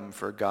I am"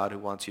 for a God who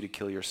wants you to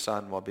kill your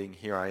son while being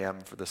 "Here I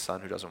am" for the son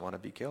who doesn't want to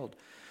be killed.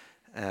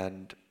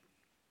 And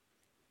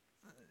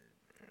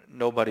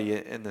nobody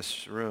in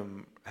this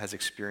room has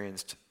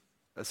experienced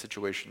a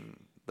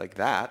situation like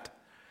that,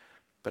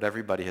 but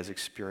everybody has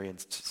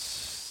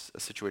experienced a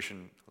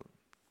situation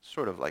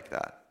sort of like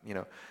that,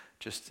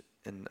 just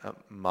in a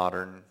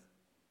modern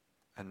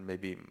and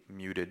maybe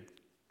muted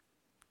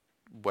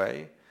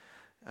way,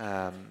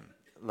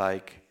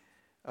 like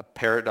a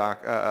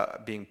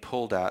paradox, being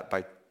pulled at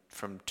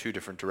from two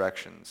different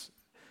directions,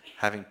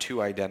 having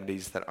two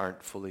identities that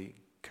aren't fully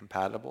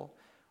compatible,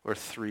 or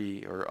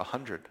 3 or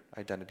 100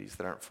 identities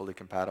that aren't fully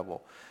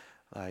compatible,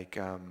 Like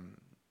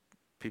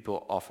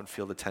people often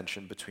feel the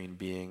tension between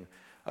being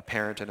a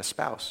parent and a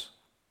spouse.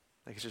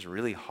 Like it's just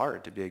really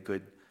hard to be a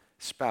good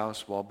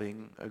spouse while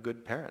being a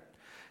good parent.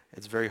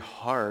 It's very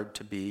hard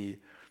to be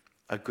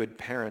a good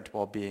parent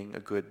while being a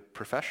good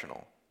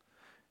professional.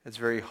 It's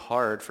very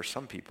hard for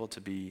some people to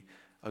be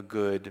a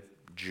good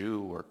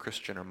Jew or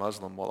Christian or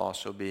Muslim while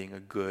also being a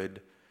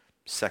good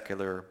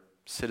secular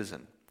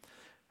citizen.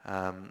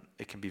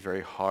 It can be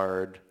very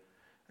hard.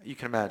 You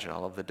can imagine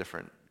all of the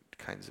different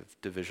kinds of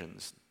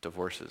divisions,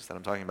 divorces that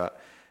I'm talking about.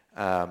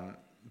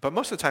 But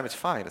most of the time it's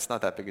fine. It's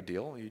not that big a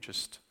deal. You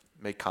just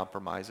make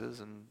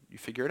compromises and you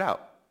figure it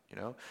out, you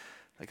know?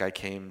 Like I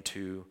came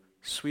to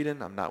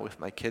Sweden. I'm not with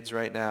my kids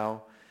right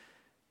now,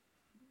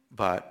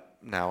 but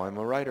now I'm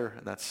a writer,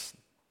 and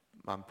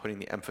I'm putting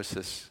the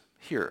emphasis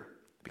here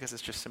because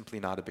it's just simply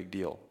not a big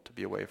deal to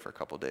be away for a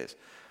couple of days.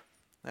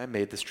 I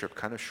made this trip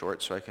kind of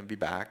short so I can be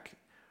back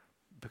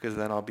because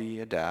then I'll be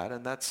a dad,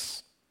 and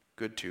that's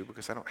good too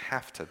because I don't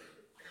have to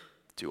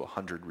do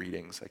 100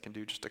 readings. I can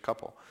do just a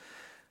couple.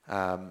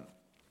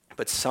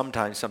 But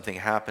sometimes something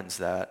happens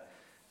that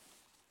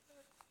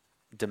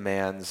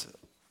demands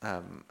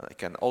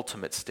like an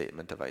ultimate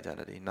statement of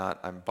identity, not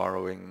I'm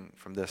borrowing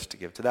from this to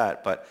give to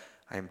that, but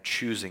I'm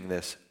choosing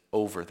this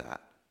over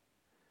that.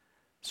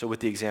 So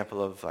with the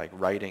example of like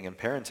writing and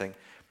parenting,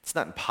 it's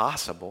not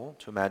impossible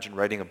to imagine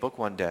writing a book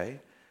one day,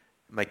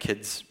 my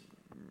kids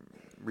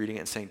reading it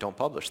and saying, don't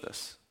publish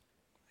this.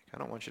 Like, I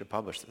don't want you to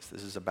publish this.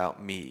 This is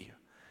about me.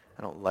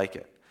 I don't like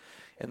it.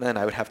 And then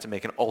I would have to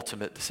make an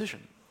ultimate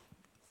decision,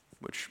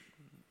 which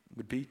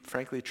would be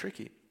frankly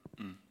tricky.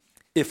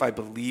 If I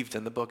believed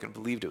in the book and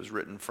believed it was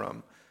written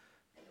from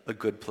a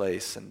good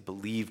place and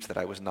believed that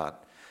I was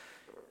not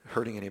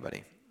hurting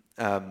anybody.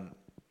 In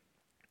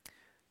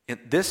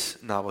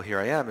this novel, Here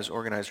I Am, is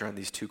organized around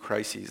these two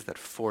crises that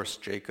force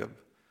Jacob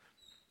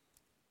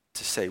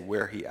to say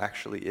where he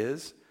actually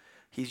is.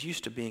 He's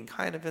used to being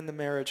kind of in the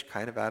marriage,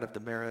 kind of out of the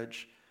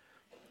marriage.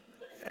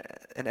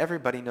 And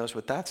everybody knows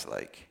what that's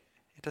like.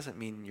 It doesn't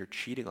mean you're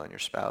cheating on your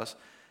spouse.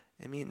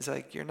 It means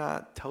like you're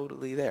not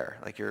totally there.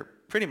 Like you're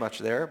pretty much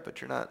there,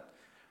 but you're not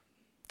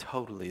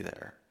totally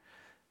there.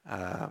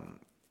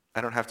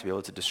 I don't have to be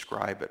able to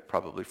describe it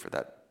probably for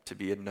that to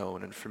be a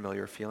known and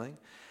familiar feeling.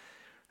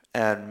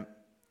 And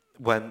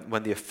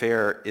when the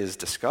affair is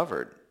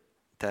discovered,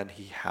 then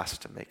he has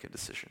to make a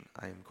decision.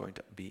 I am going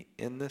to be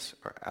in this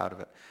or out of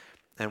it.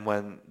 And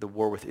when the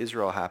war with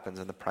Israel happens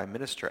and the prime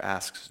minister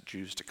asks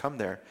Jews to come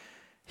there,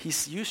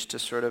 he's used to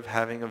sort of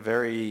having a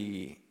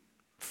very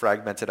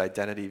fragmented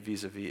identity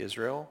vis-a-vis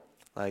Israel.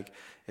 Like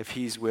if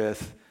he's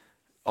with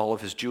all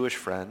of his Jewish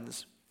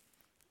friends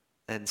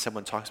and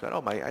someone talks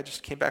about, I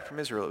just came back from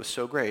Israel, it was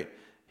so great.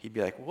 He'd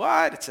be like,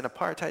 what? It's an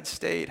apartheid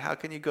state. How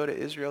can you go to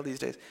Israel these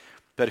days?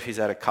 But if he's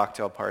at a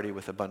cocktail party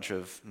with a bunch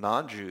of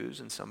non-Jews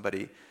and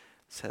somebody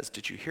says,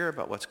 did you hear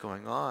about what's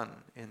going on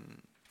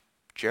in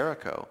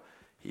Jericho?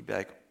 He'd be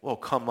like, well,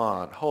 come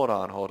on, hold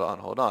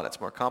on.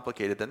 It's more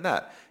complicated than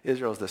that.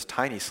 Israel's this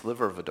tiny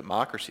sliver of a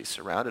democracy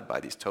surrounded by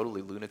these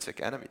totally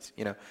lunatic enemies,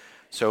 you know.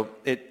 So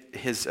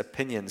his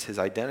opinions, his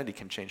identity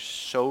can change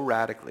so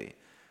radically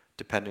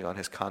depending on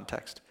his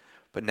context.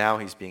 But now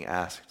he's being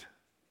asked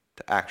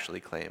to actually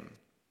claim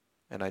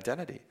an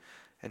identity.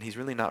 And he's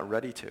really not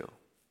ready to.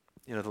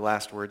 You know, the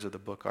last words of the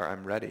book are,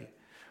 I'm ready.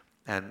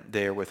 And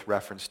they are with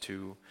reference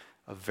to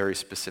a very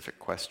specific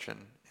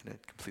question in a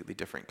completely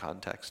different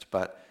context.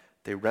 But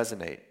they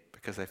resonate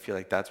because I feel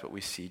like that's what we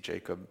see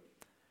Jacob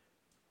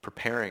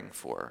preparing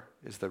for,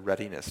 is the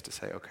readiness to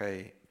say,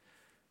 okay,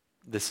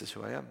 this is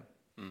who I am.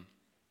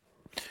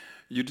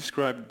 You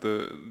described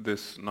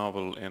this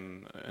novel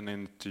in an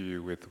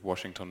interview with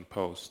Washington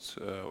Post,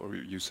 or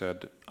you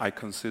said, I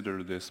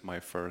consider this my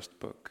first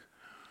book.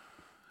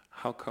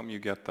 How come you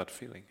get that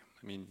feeling?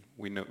 I mean,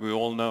 we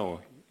all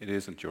know it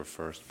isn't your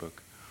first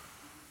book.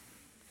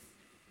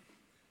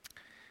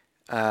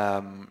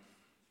 I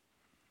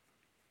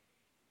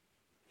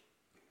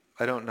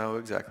don't know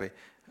exactly.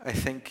 I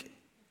think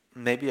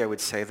maybe I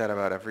would say that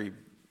about every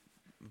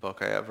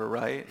book I ever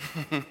write,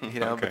 you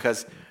know, Okay.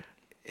 because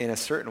in a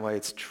certain way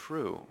it's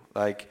true.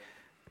 Like,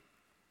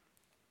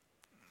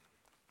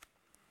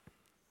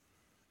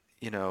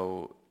 you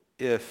know,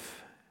 if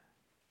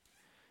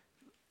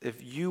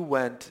you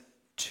went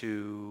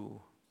to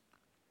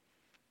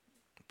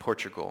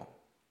Portugal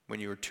when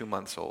you were 2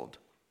 months old,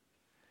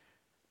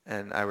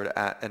 and I were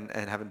to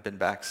and haven't been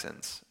back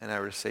since, and I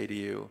were to say to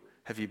you,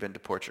 have you been to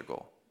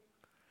Portugal?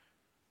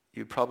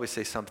 You'd probably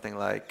say something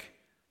like,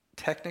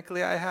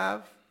 technically I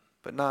have,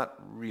 but not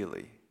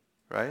really,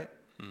 right?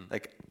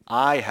 Like,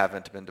 I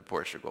haven't been to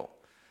Portugal.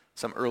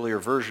 Some earlier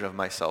version of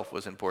myself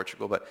was in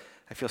Portugal, but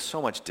I feel so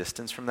much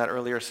distance from that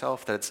earlier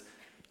self that it's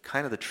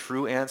kind of the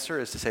true answer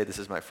is to say this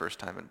is my first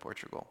time in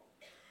Portugal.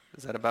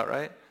 Is that about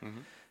right? Mm-hmm.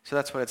 So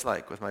that's what it's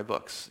like with my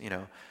books, you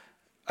know.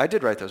 I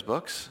did write those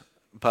books,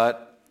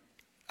 but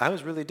I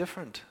was really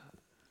different.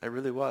 I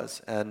really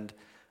was. And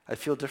I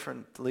feel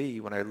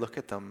differently when I look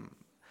at them.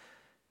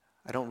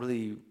 I don't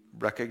really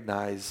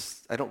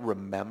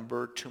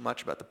remember too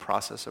much about the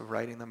process of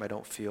writing them. I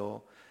don't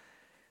feel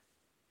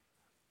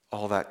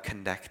all that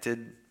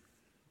connected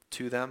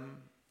to them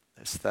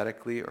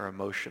aesthetically or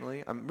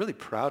emotionally. I'm really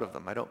proud of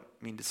them. I don't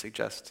mean to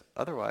suggest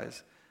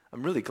otherwise.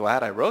 I'm really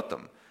glad I wrote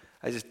them.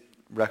 I just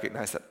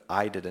recognize that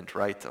I didn't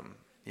write them.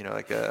 You know,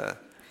 like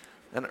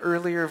an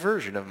earlier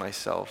version of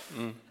myself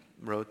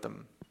wrote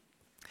them.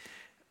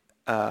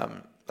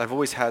 I've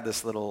always had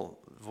this little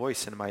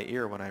voice in my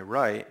ear when I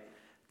write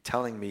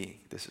telling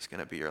me this is going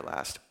to be your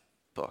last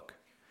book.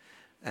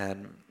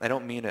 And I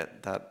don't mean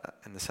it that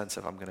in the sense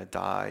of I'm going to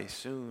die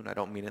soon. I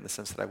don't mean it in the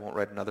sense that I won't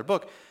write another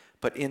book.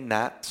 But in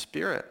that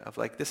spirit of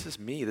like, this is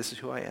me, this is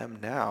who I am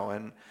now.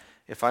 And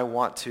if I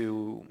want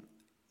to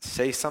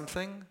say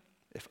something,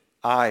 if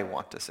I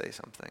want to say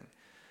something,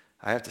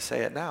 I have to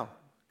say it now.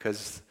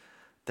 Because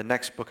the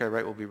next book I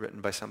write will be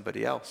written by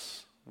somebody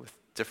else with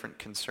different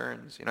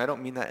concerns. You know, I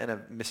don't mean that in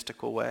a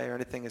mystical way or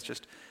anything. It's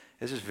just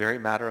very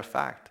matter of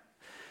fact.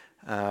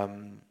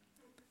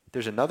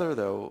 There's another,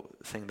 though,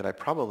 thing that I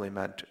probably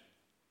meant,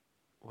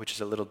 which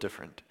is a little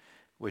different,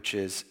 which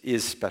is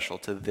special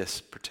to this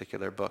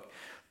particular book,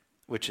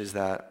 which is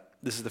that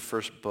this is the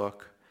first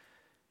book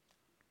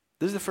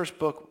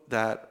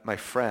that my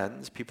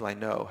friends, people I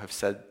know, have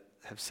said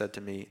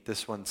to me,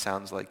 this one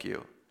sounds like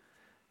you.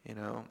 You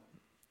know,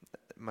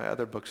 my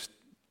other books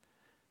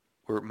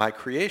were my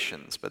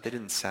creations, but they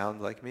didn't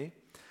sound like me.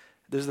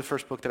 This is the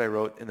first book that I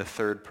wrote in the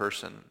third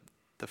person.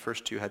 The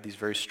first two had these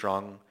very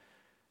strong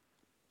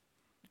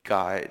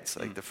guides.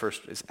 Like the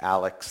first is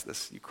Alex,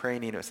 this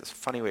Ukrainian, it's this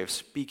funny way of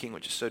speaking,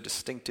 which is so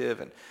distinctive,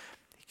 and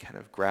he kind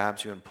of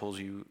grabs you and pulls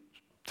you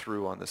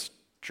through on this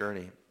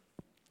journey.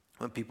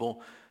 When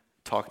people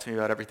talk to me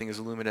about everything is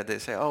illuminate, they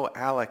say, oh,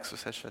 Alex was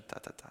such a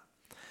da-da-da.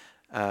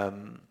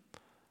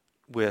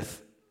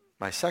 With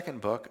my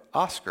second book,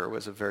 Oscar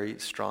was a very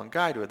strong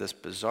guide with this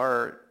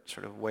bizarre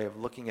sort of way of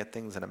looking at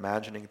things and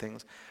imagining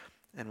things.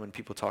 And when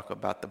people talk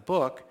about the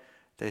book,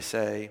 they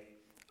say,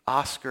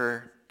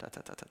 Oscar,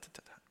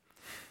 da-da-da-da-da-da.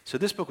 So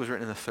this book was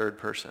written in the third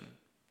person.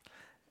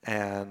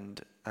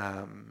 And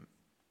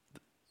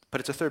but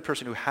it's a third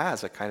person who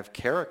has a kind of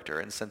character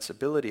and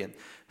sensibility and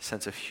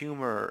sense of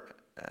humor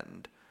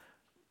and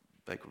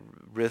like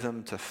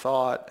rhythm to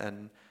thought.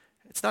 And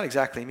it's not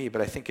exactly me,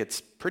 but I think it's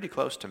pretty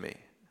close to me.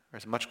 Or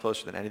it's much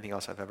closer than anything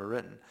else I've ever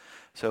written.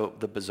 So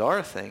the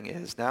bizarre thing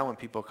is now when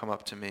people come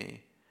up to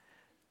me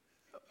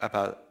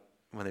about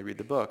when they read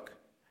the book,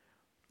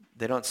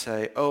 they don't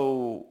say,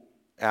 oh,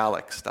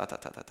 Alex, da da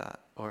da da da,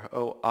 or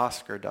oh,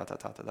 Oscar, da da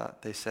da da da.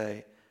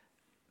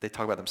 They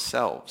talk about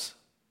themselves.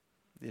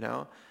 You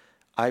know,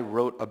 I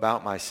wrote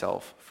about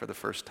myself for the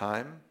first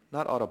time,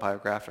 not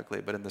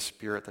autobiographically, but in the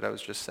spirit that I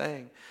was just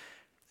saying.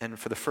 And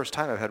for the first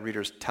time, I've had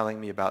readers telling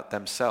me about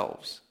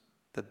themselves,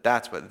 that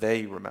that's what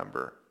they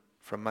remember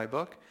from my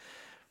book.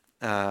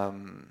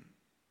 And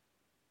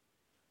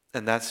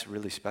that's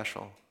really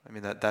special. I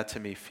mean, that to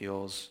me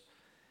feels,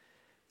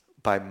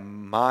 by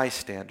my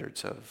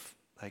standards of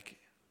like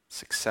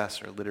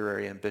success or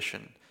literary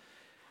ambition,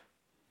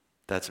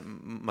 that's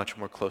much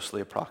more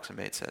closely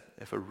approximates it.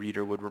 If a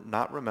reader would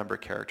not remember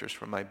characters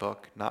from my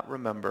book, not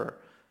remember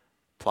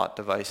plot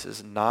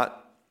devices,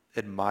 not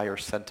admire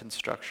sentence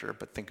structure,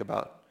 but think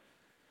about,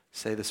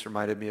 say, this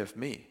reminded me of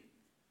me.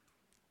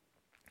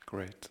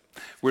 Great.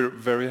 We're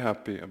very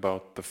happy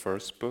about the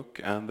first book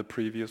and the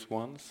previous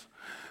ones.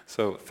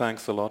 So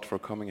thanks a lot for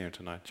coming here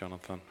tonight,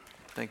 Jonathan.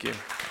 Thank you.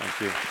 Thank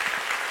you.